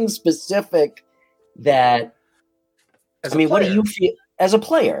anything specific that? What do you feel as a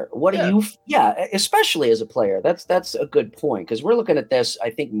player? What do you? Yeah, especially as a player. That's a good point because we're looking at this, I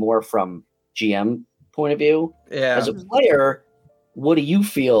think, more from GM point of view. Yeah. As a player, what do you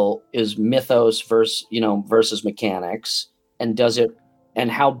feel is Mythos versus mechanics,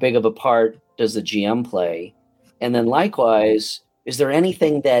 and how big of a part does the GM play? And then likewise, is there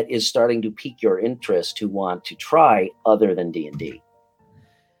anything that is starting to pique your interest to want to try other than D&D?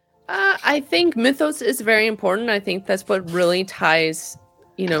 I think Mythos is very important. I think that's what really ties,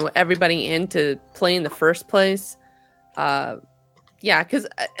 everybody into play in the first place. And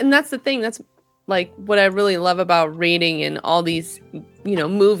that's the thing. That's like what I really love about reading and all these,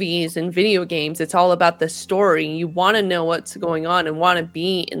 movies and video games. It's all about the story. You want to know what's going on and want to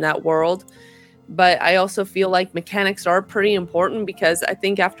be in that world. But I also feel like mechanics are pretty important because I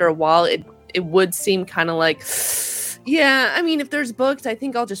think after a while it would seem kind of like, if there's books, I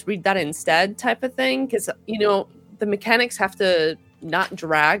think I'll just read that instead type of thing. Because, the mechanics have to not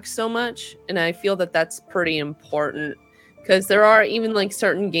drag so much, and I feel that that's pretty important, because there are even like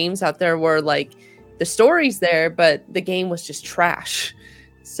certain games out there where like the story's there, but the game was just trash.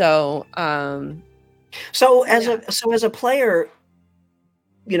 So as a player,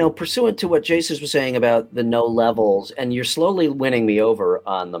 pursuant to what Jason was saying about the no levels, and you're slowly winning me over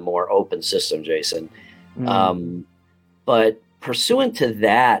on the more open system, Jason. But pursuant to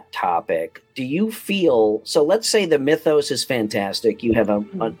that topic, do you feel, so let's say the Mythos is fantastic. You have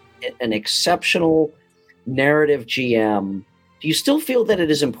an exceptional narrative GM. Do you still feel that it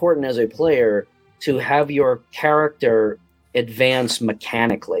is important as a player to have your character advance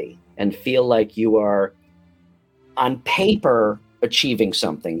mechanically and feel like you are on paper achieving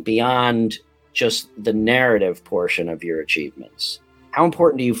something beyond just the narrative portion of your achievements? How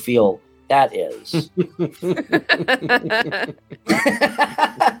important do you feel that is?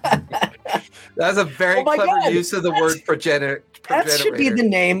 That's a very clever use of the word progenitor. That should be the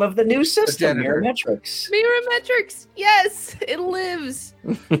name of the new system, Mirrormetrics. Mirrormetrics, yes, it lives.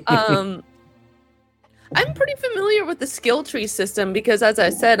 I'm pretty familiar with the skill tree system because, as I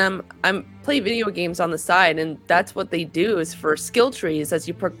said, I'm play video games on the side, and that's what they do is for skill trees. As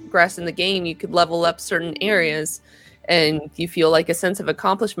you progress in the game, you could level up certain areas, and you feel like a sense of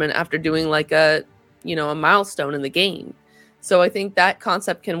accomplishment after doing like a milestone in the game. So I think that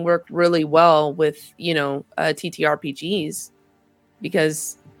concept can work really well with TTRPGs,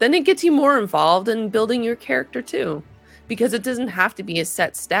 because then it gets you more involved in building your character too, because it doesn't have to be a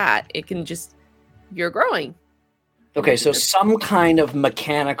set stat. It can just you're growing. Okay, so some kind of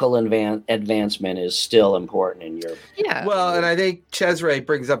mechanical advancement is still important in your... Yeah. Well, and I think Cesare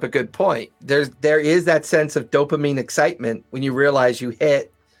brings up a good point. There is that sense of dopamine excitement when you realize you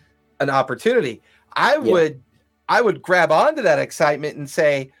hit an opportunity. I would grab onto that excitement and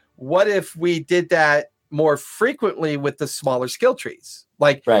say, what if we did that more frequently with the smaller skill trees?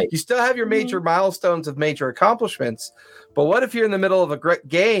 Like, you still have your major milestones of major accomplishments, but what if you're in the middle of a great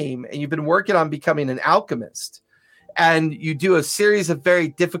game and you've been working on becoming an alchemist, and you do a series of very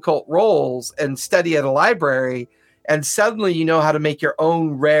difficult roles and study at a library, and suddenly you know how to make your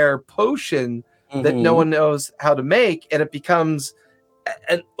own rare potion that no one knows how to make, and it becomes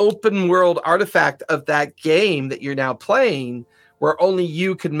an open world artifact of that game that you're now playing, where only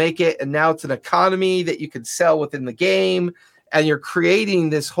you can make it, and now it's an economy that you can sell within the game, and you're creating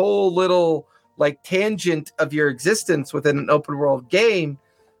this whole little like tangent of your existence within an open world game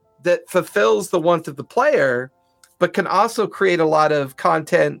that fulfills the want of the player, but can also create a lot of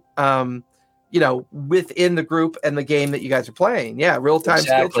content, within the group and the game that you guys are playing. Yeah, real-time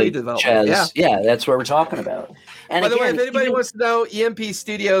skill tree development. Yeah, that's what we're talking about. And by the way, if anybody wants to know, EMP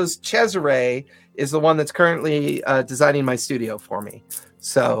Studios Cesare is the one that's currently designing my studio for me.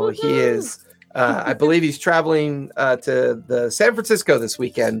 So he is, I believe he's traveling to the San Francisco this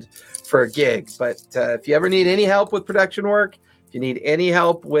weekend for a gig. But if you ever need any help with production work, if you need any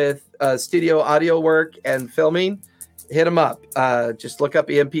help with studio audio work and filming, hit him up. Just look up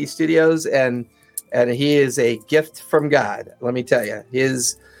EMP Studios, and he is a gift from God. Let me tell you,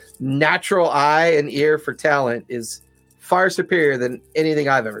 his natural eye and ear for talent is far superior than anything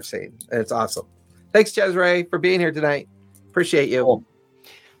I've ever seen. And it's awesome. Thanks, Cesare, for being here tonight. Appreciate you.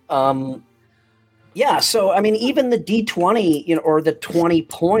 Cool. Yeah, so I mean, even the D20, or the 20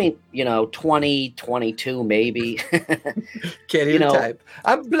 point, 20, 22 maybe. Can't even type.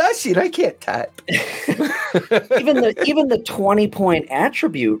 I'm blushing. I can't type. even the 20 point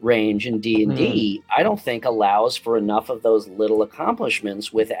attribute range in D&D, I don't think allows for enough of those little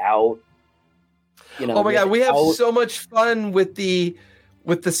accomplishments without. Oh my God, we have so much fun with the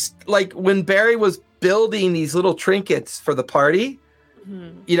like when Barry was building these little trinkets for the party.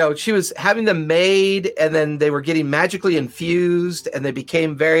 She was having them made, and then they were getting magically infused, and they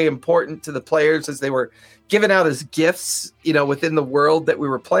became very important to the players as they were given out as gifts, within the world that we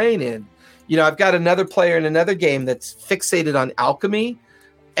were playing in. I've got another player in another game that's fixated on alchemy,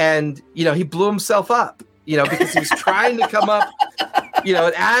 and, he blew himself up, because he was trying to come up,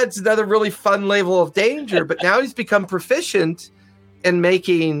 it adds another really fun level of danger, but now he's become proficient in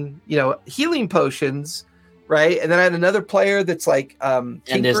making, healing potions. Right. And then I had another player that's like, and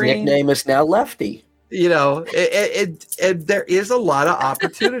his nickname is now Lefty. There is a lot of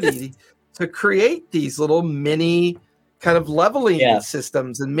opportunity to create these little mini kind of leveling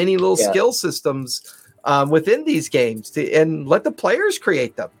systems and mini little skill systems within these games and let the players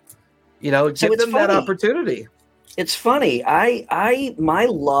create them, give them that opportunity. It's funny. My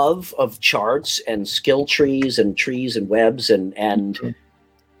love of charts and skill trees and webs and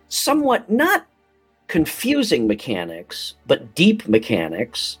somewhat not confusing mechanics, but deep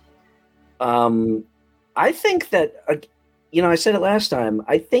mechanics. I I think that, I said it last time,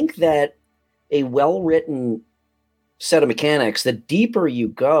 I think that a well-written set of mechanics, the deeper you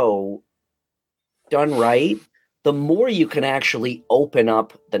go, done right, the more you can actually open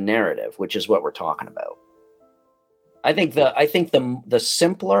up the narrative, which is what we're talking about. I think the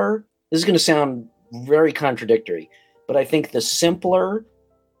simpler, this is going to sound very contradictory, but I think the simpler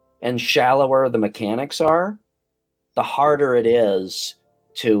and shallower the mechanics are, the harder it is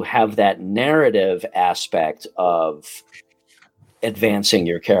to have that narrative aspect of advancing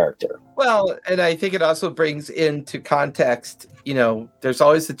your character. Well, and I think it also brings into context, there's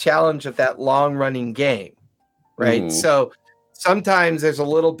always the challenge of that long running game, right? Mm. So sometimes there's a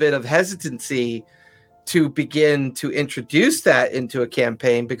little bit of hesitancy to begin to introduce that into a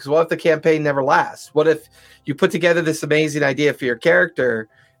campaign, because what if the campaign never lasts? What if you put together this amazing idea for your character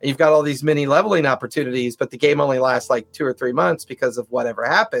and you've got all these mini leveling opportunities, but the game only lasts like 2 or 3 months because of whatever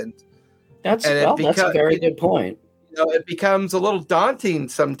happened? That's a very good point. It becomes a little daunting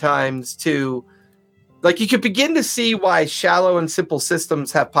sometimes to, like, you could begin to see why shallow and simple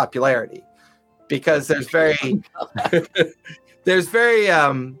systems have popularity, because there's very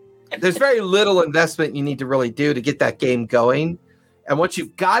little investment you need to really do to get that game going. And once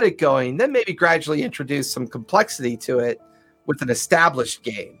you've got it going, then maybe gradually introduce some complexity to it with an established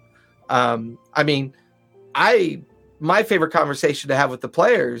game. My favorite conversation to have with the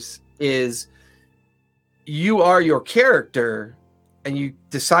players is, you are your character and you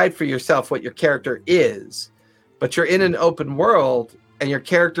decide for yourself what your character is, but you're in an open world and your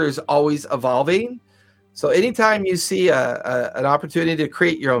character is always evolving. So anytime you see an opportunity to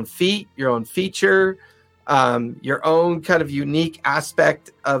create your own feat, your own feature, your own kind of unique aspect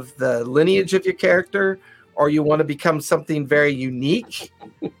of the lineage of your character, or you want to become something very unique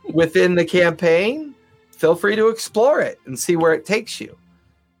within the campaign, feel free to explore it and see where it takes you.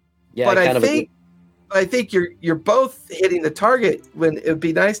 Yeah, but I think you're both hitting the target when it would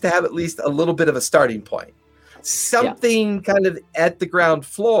be nice to have at least a little bit of a starting point, something kind of at the ground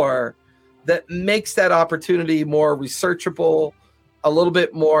floor that makes that opportunity more researchable, a little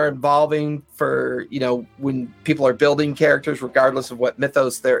bit more involving for, when people are building characters, regardless of what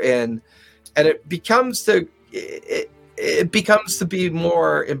mythos they're in. And it becomes to be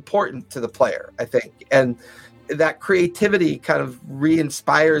more important to the player, I think. And that creativity kind of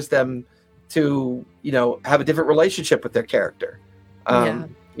re-inspires them to, have a different relationship with their character.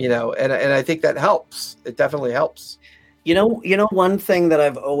 And I think that helps. It definitely helps. One thing that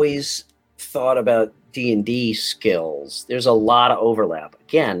I've always thought about D&D skills, there's a lot of overlap.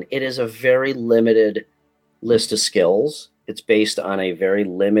 Again, it is a very limited list of skills. It's based on a very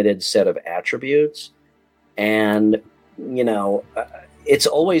limited set of attributes. And, it's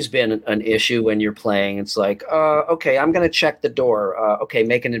always been an issue when you're playing. It's like, okay, I'm going to check the door. Okay,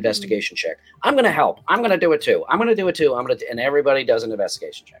 make an investigation check. I'm going to help. I'm going to do it too. And everybody does an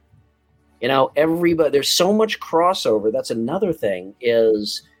investigation check. Everybody, there's so much crossover. That's another thing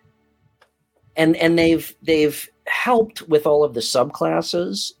is, and they've helped with all of the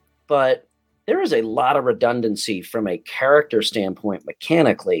subclasses, but there is a lot of redundancy from a character standpoint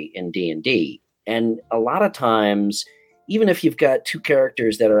mechanically in D&D. And a lot of times, even if you've got two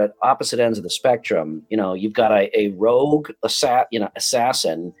characters that are at opposite ends of the spectrum, you've got a rogue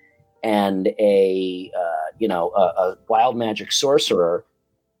assassin and a wild magic sorcerer,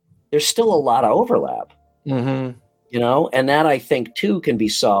 there's still a lot of overlap. Mm-hmm. And that, I think, too, can be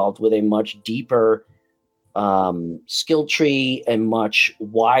solved with a much deeper skill tree, a much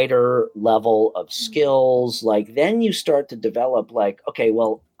wider level of skills. Like, then you start to develop, like, okay,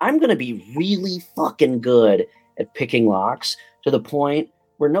 well, I'm going to be really fucking good at picking locks to the point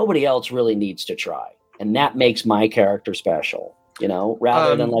where nobody else really needs to try. And that makes my character special,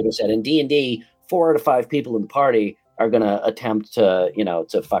 rather than, like I said, in D&D, 4 out of 5 people in the party are going to attempt to,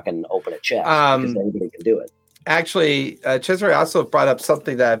 to fucking open a chest because everybody can do it. Actually, Cesare also brought up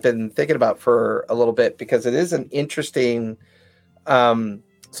something that I've been thinking about for a little bit, because it is an interesting. So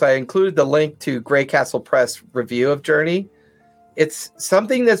I included the link to Grey Castle Press review of Journey. It's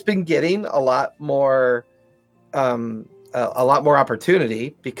something that's been getting a lot more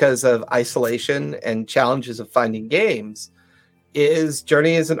opportunity because of isolation and challenges of finding games.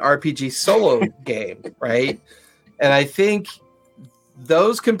 Journey is an RPG solo game, right? And I think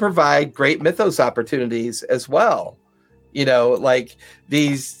those can provide great mythos opportunities as well. Like,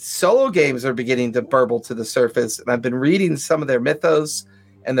 these solo games are beginning to burble to the surface, and I've been reading some of their mythos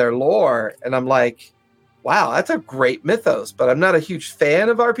and their lore, and I'm like, wow, that's a great mythos, but I'm not a huge fan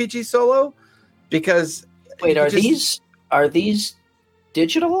of RPG solo because. Wait, are these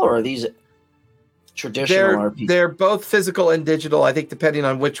digital or are these traditional RPGs? They're both physical and digital, I think, depending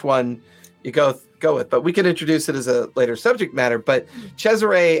on which one you go with. But we can introduce it as a later subject matter. But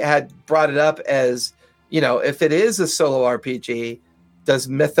Cesare had brought it up as, if it is a solo RPG, does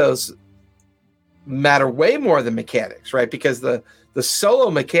Mythos matter way more than mechanics, right? Because the solo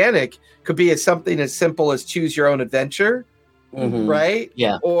mechanic could be something as simple as choose your own adventure, right?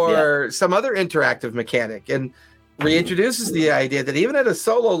 Yeah. Or some other interactive mechanic, and reintroduces the idea that even at a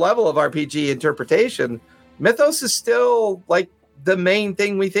solo level of RPG interpretation, Mythos is still like the main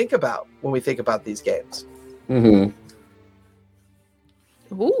thing we think about when we think about these games. Ooh,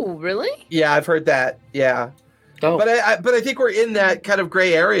 really? Yeah, I've heard that. Yeah. Oh. But I think we're in that kind of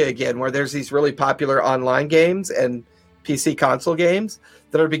gray area again, where there's these really popular online games and PC console games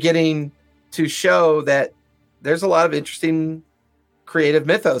that are beginning to show that there's a lot of interesting creative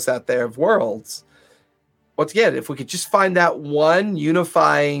mythos out there of worlds. Once again, if we could just find that one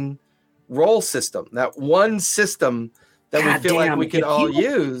unifying role system, that one system that we feel like we could all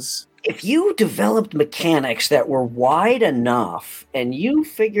use. If you developed mechanics that were wide enough and you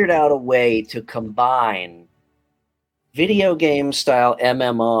figured out a way to combine video game style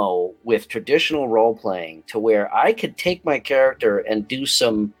MMO with traditional role playing to where I could take my character and do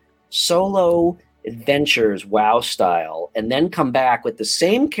some solo adventures WoW style and then come back with the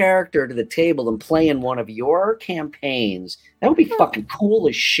same character to the table and play in one of your campaigns, that would be fucking cool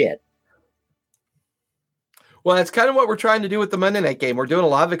as shit. Well, that's kind of what we're trying to do with the Monday Night Game. We're doing a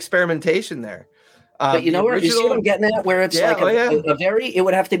lot of experimentation there. But you see what I'm getting at? Where it's a very, it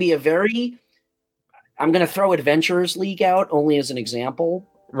would have to be a very, I'm going to throw Adventurers League out only as an example.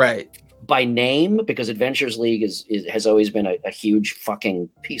 Right. By name, because Adventurers League has always been a huge fucking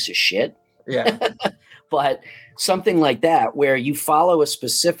piece of shit. Yeah. But something like that, where you follow a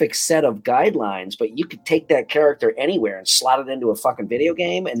specific set of guidelines, but you could take that character anywhere and slot it into a fucking video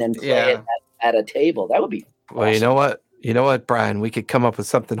game and then play it at a table. That would be awesome. Well, you know what, Brian? We could come up with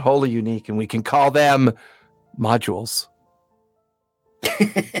something wholly unique and we can call them modules.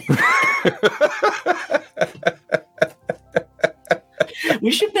 We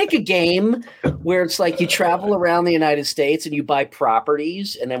should make a game where it's like you travel around the United States and you buy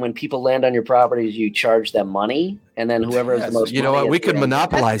properties, and then when people land on your properties, you charge them money, and then whoever has the most. You know what? We could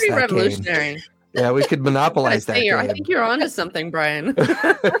monopolize that revolutionary. Game. Yeah, we could monopolize that game. I think you're onto something, Brian. Well,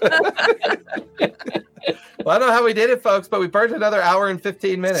 I don't know how we did it, folks, but we burned another hour and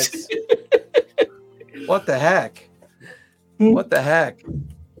 15 minutes. What the heck? What the heck?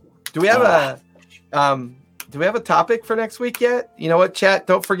 Do we have a topic for next week yet? You know what, chat?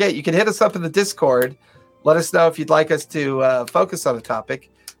 Don't forget, you can hit us up in the Discord. Let us know if you'd like us to focus on a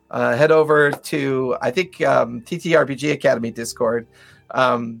topic. Head over to, I think, TTRPG Academy Discord.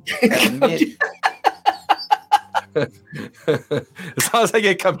 And as long as I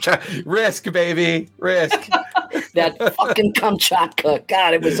get Kamchatka, risk, baby, risk. That fucking Kamchatka,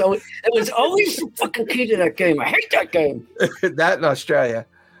 God, it was always fucking key to that game. I hate that game. That in Australia.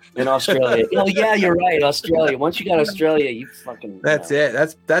 In Australia, oh yeah, you're right. Australia. Once you got Australia, you fucking. That's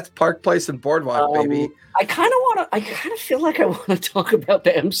it. That's Park Place and Boardwalk, baby. I kind of feel like I want to talk about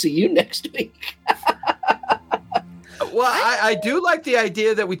the MCU next week. Well, I do like the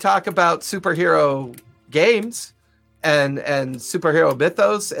idea that we talk about superhero games and superhero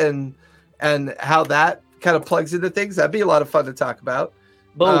mythos and how that kind of plugs into things. That'd be a lot of fun to talk about.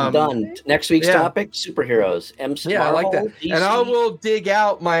 Boom, done. Next week's topic, superheroes. Yeah, Marvel, I like that. DC. And I will dig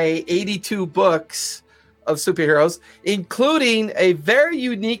out my 82 books of superheroes, including a very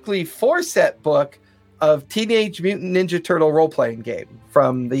uniquely 4-set book of Teenage Mutant Ninja Turtle role-playing game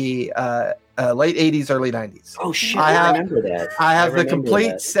from the late 80s, early 90s. Oh, shit, I remember that. I have the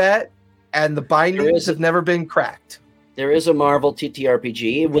complete set, and the bindings have never been cracked. There is a Marvel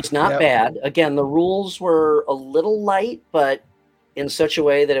TTRPG. It was not bad. Again, the rules were a little light, but in such a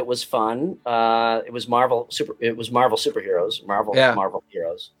way that it was fun. It was Marvel superheroes. Marvel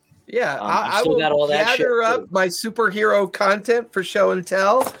heroes. Yeah, I will got all that gather up my superhero content for show and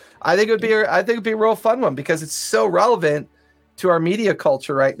tell. I think it'd be a real fun one because it's so relevant to our media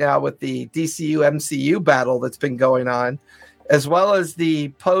culture right now with the DCU MCU battle that's been going on, as well as the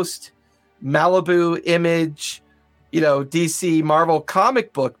post Malibu Image, DC Marvel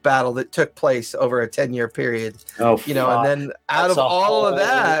comic book battle that took place over a 10-year period. And then out of all of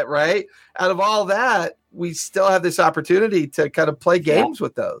that, we still have this opportunity to kind of play games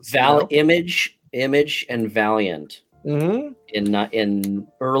with those. Image, and Valiant in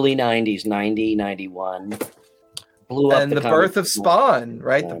early 90s, 90, 91. Blew up and the birth of Spawn,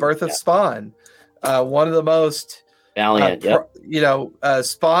 right? The birth of Spawn. One of the most Valiant,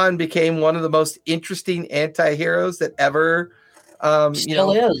 Spawn became one of the most interesting anti-heroes that ever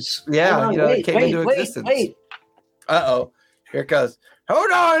still is. Yeah, came into existence. Wait. Uh-oh. Here it goes.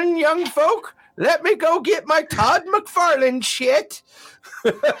 Hold on, young folk. Let me go get my Todd McFarlane shit.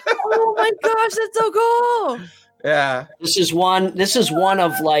 Oh my gosh, that's so cool. Yeah. This is one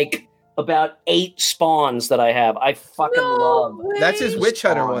of like about 8 spawns that I have. I fucking love. That's his witch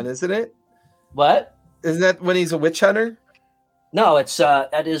hunter one, isn't it? What? Isn't that when he's a witch hunter? No, it's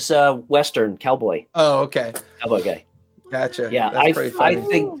that is Western cowboy. Oh, okay. Cowboy guy. Gotcha. Yeah, I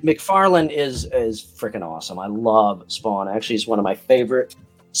think McFarlane is freaking awesome. I love Spawn. Actually, he's one of my favorite.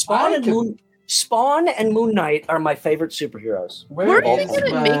 Spawn and Moon Knight are my favorite superheroes. Weren't they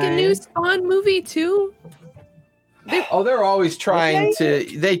going to make a new Spawn movie too? They're always trying to.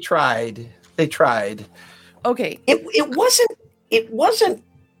 They tried. Okay. It wasn't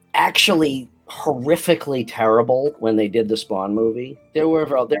actually horrifically terrible when they did the Spawn movie. There were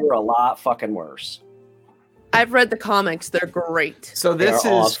a lot fucking worse. I've read the comics. They're great. So this is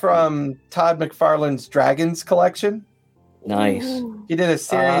awesome. From Todd McFarlane's Dragons collection. Nice. Ooh. He did a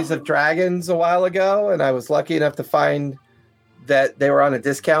series of dragons a while ago, and I was lucky enough to find that they were on a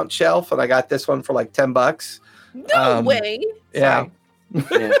discount shelf, and I got this one for like $10. No way. Yeah.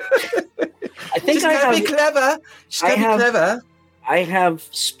 Yeah. I think I have. Be clever. Clever. I have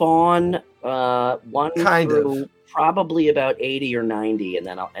Spawn 1 through probably about 80 or 90, and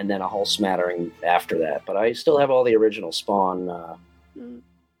then a whole smattering after that. But I still have all the original Spawn.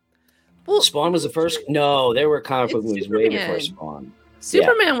 Well, Spawn was the first. No, there were comic book movies way before Spawn.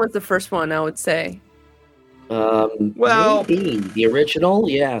 Superman was the first one, I would say. Well, maybe. The original,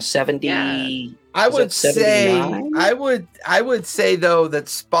 70. Yeah. I would say though that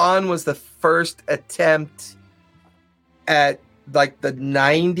Spawn was the first attempt at like the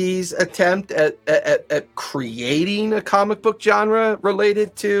 90s attempt at creating a comic book genre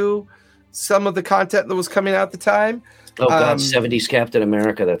related to some of the content that was coming out at the time. Oh God, 70s Captain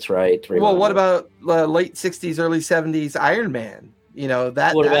America, that's right. Well, what about late 60s, early 70s Iron Man? You know,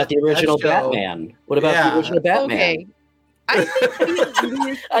 that. What about the original Batman? What about the original Batman? Okay.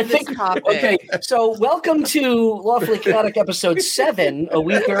 I think okay, so welcome to Lawfully Chaotic episode 7, a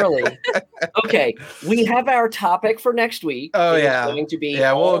week early. Okay, we have our topic for next week. Oh, it's going to be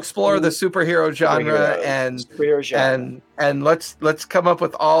we'll explore the superhero genre and let's come up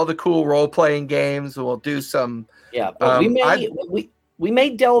with all the cool role-playing games. We'll do some but we may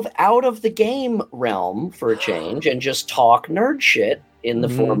delve out of the game realm for a change and just talk nerd shit in the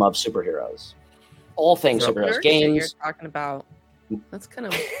form of superheroes. All things superheroes games. You're talking about that's kind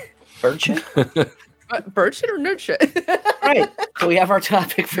of bird shit. Bird shit or nerd shit? Right. So we have our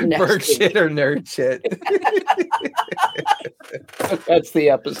topic for next bird shit or nerd shit. That's the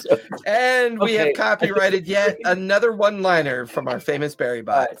episode. And we have copyrighted yet another one-liner from our famous Barry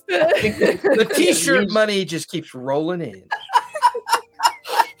Bot. The t-shirt money just keeps rolling in.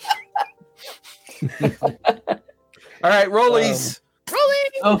 All right, rollies.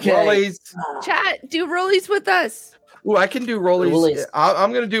 Rollies. Okay. Rollies. Chat, do rollies with us. Ooh, I can do rollies.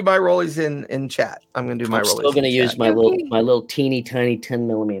 I'm going to do my rollies in chat. I'm going to do my rollies. I'm still going to use my little teeny tiny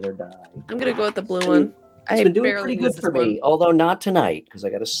 10mm die. I'm going to go with the blue one. It's been doing pretty good for me, although not tonight because I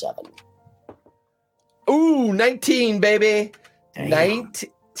got a 7. Ooh, 19, baby. Damn.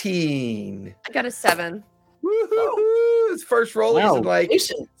 19. I got a 7. Woohoo! His first rollies in like 8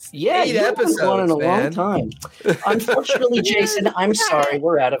 episodes. One in a long time. Unfortunately, Jason, I'm sorry,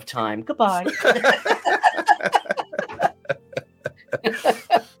 we're out of time. Goodbye.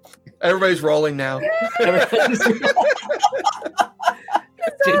 Everybody's rolling now.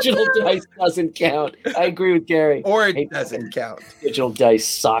 Digital dice doesn't count. I agree with Gary. Or it doesn't count. Digital dice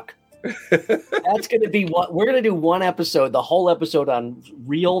suck. That's going to be what we're going to do. One episode, the whole episode on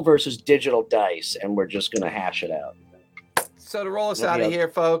real versus digital dice, and we're just going to hash it out. So to roll us out of here,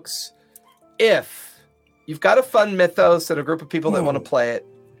 folks, if you've got a fun mythos and a group of people that want to play it,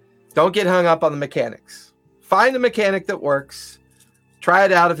 don't get hung up on the mechanics. Find a mechanic that works. Try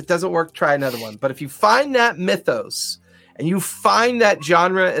it out. If it doesn't work, try another one. But if you find that mythos and you find that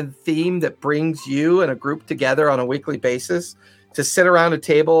genre and theme that brings you and a group together on a weekly basis to sit around a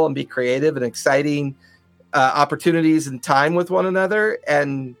table and be creative and exciting opportunities and time with one another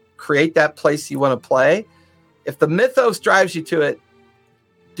and create that place you want to play. If the mythos drives you to it,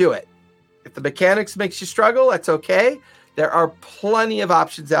 do it. If the mechanics makes you struggle, that's okay. There are plenty of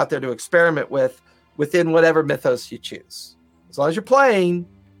options out there to experiment with within whatever mythos you choose. As long as you're playing,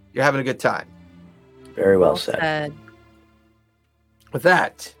 you're having a good time. Very well said. With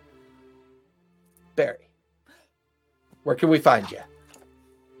that, Barry, where can we find you?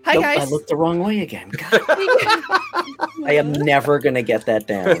 Hi, guys. I looked the wrong way again. God. I am never going to get that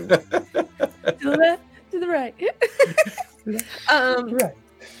down. To the left, to the right. Right.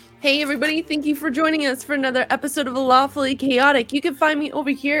 Hey everybody, thank you for joining us for another episode of Lawfully Chaotic. You can find me over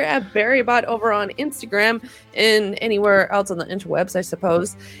here at BarryBot over on Instagram and anywhere else on the interwebs, I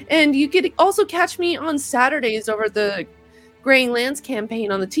suppose. And you could also catch me on Saturdays over the Graying Lands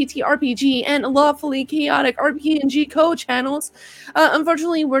campaign on the TTRPG and Lawfully Chaotic RPG Co channels.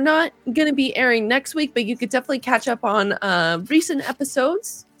 Unfortunately, we're not going to be airing next week, but you could definitely catch up on recent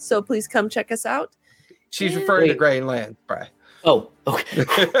episodes. So please come check us out. She's referring to Graying Lands, Bri. Oh, okay.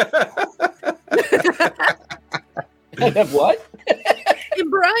 What? Hey,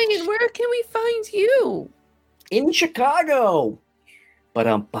 Brian, where can we find you? In Chicago.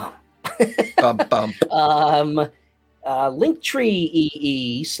 Bum.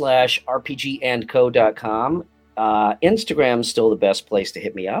 Linktree.ee/rpgandco.com. Instagram's still the best place to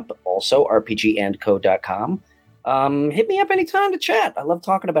hit me up. Also, rpgandco.com. Hit me up anytime to chat. I love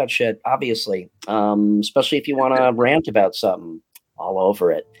talking about shit, obviously. Especially if you want to rant about something. All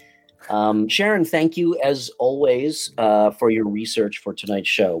over it. Sharon, thank you as always for your research for tonight's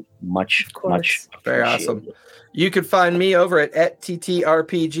show. Much very awesome. You can find me over at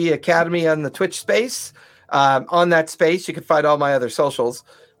TTRPG Academy on the Twitch space. On that space, you can find all my other socials.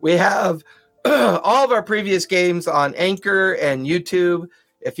 We have all of our previous games on Anchor and YouTube.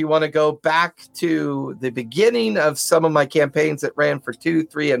 If you want to go back to the beginning of some of my campaigns that ran for 2,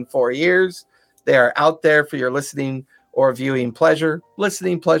 3, and 4 years, they are out there for your listening or viewing pleasure.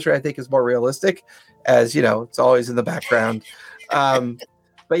 Listening pleasure, I think, is more realistic, as you know, it's always in the background.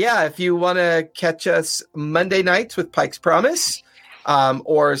 But yeah, if you want to catch us Monday nights with Pike's Promise,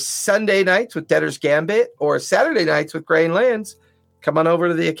 or Sunday nights with Debtor's Gambit, or Saturday nights with Graying Lands, come on over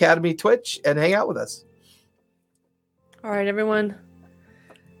to the Academy Twitch and hang out with us. All right, everyone.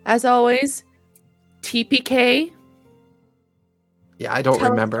 As always, TPK. Yeah, I don't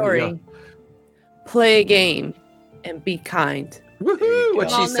remember. Yeah. Play a game and be kind. Woohoo! What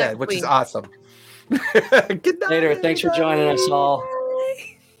she said, which is awesome. Good night. Later. Thanks for joining us all.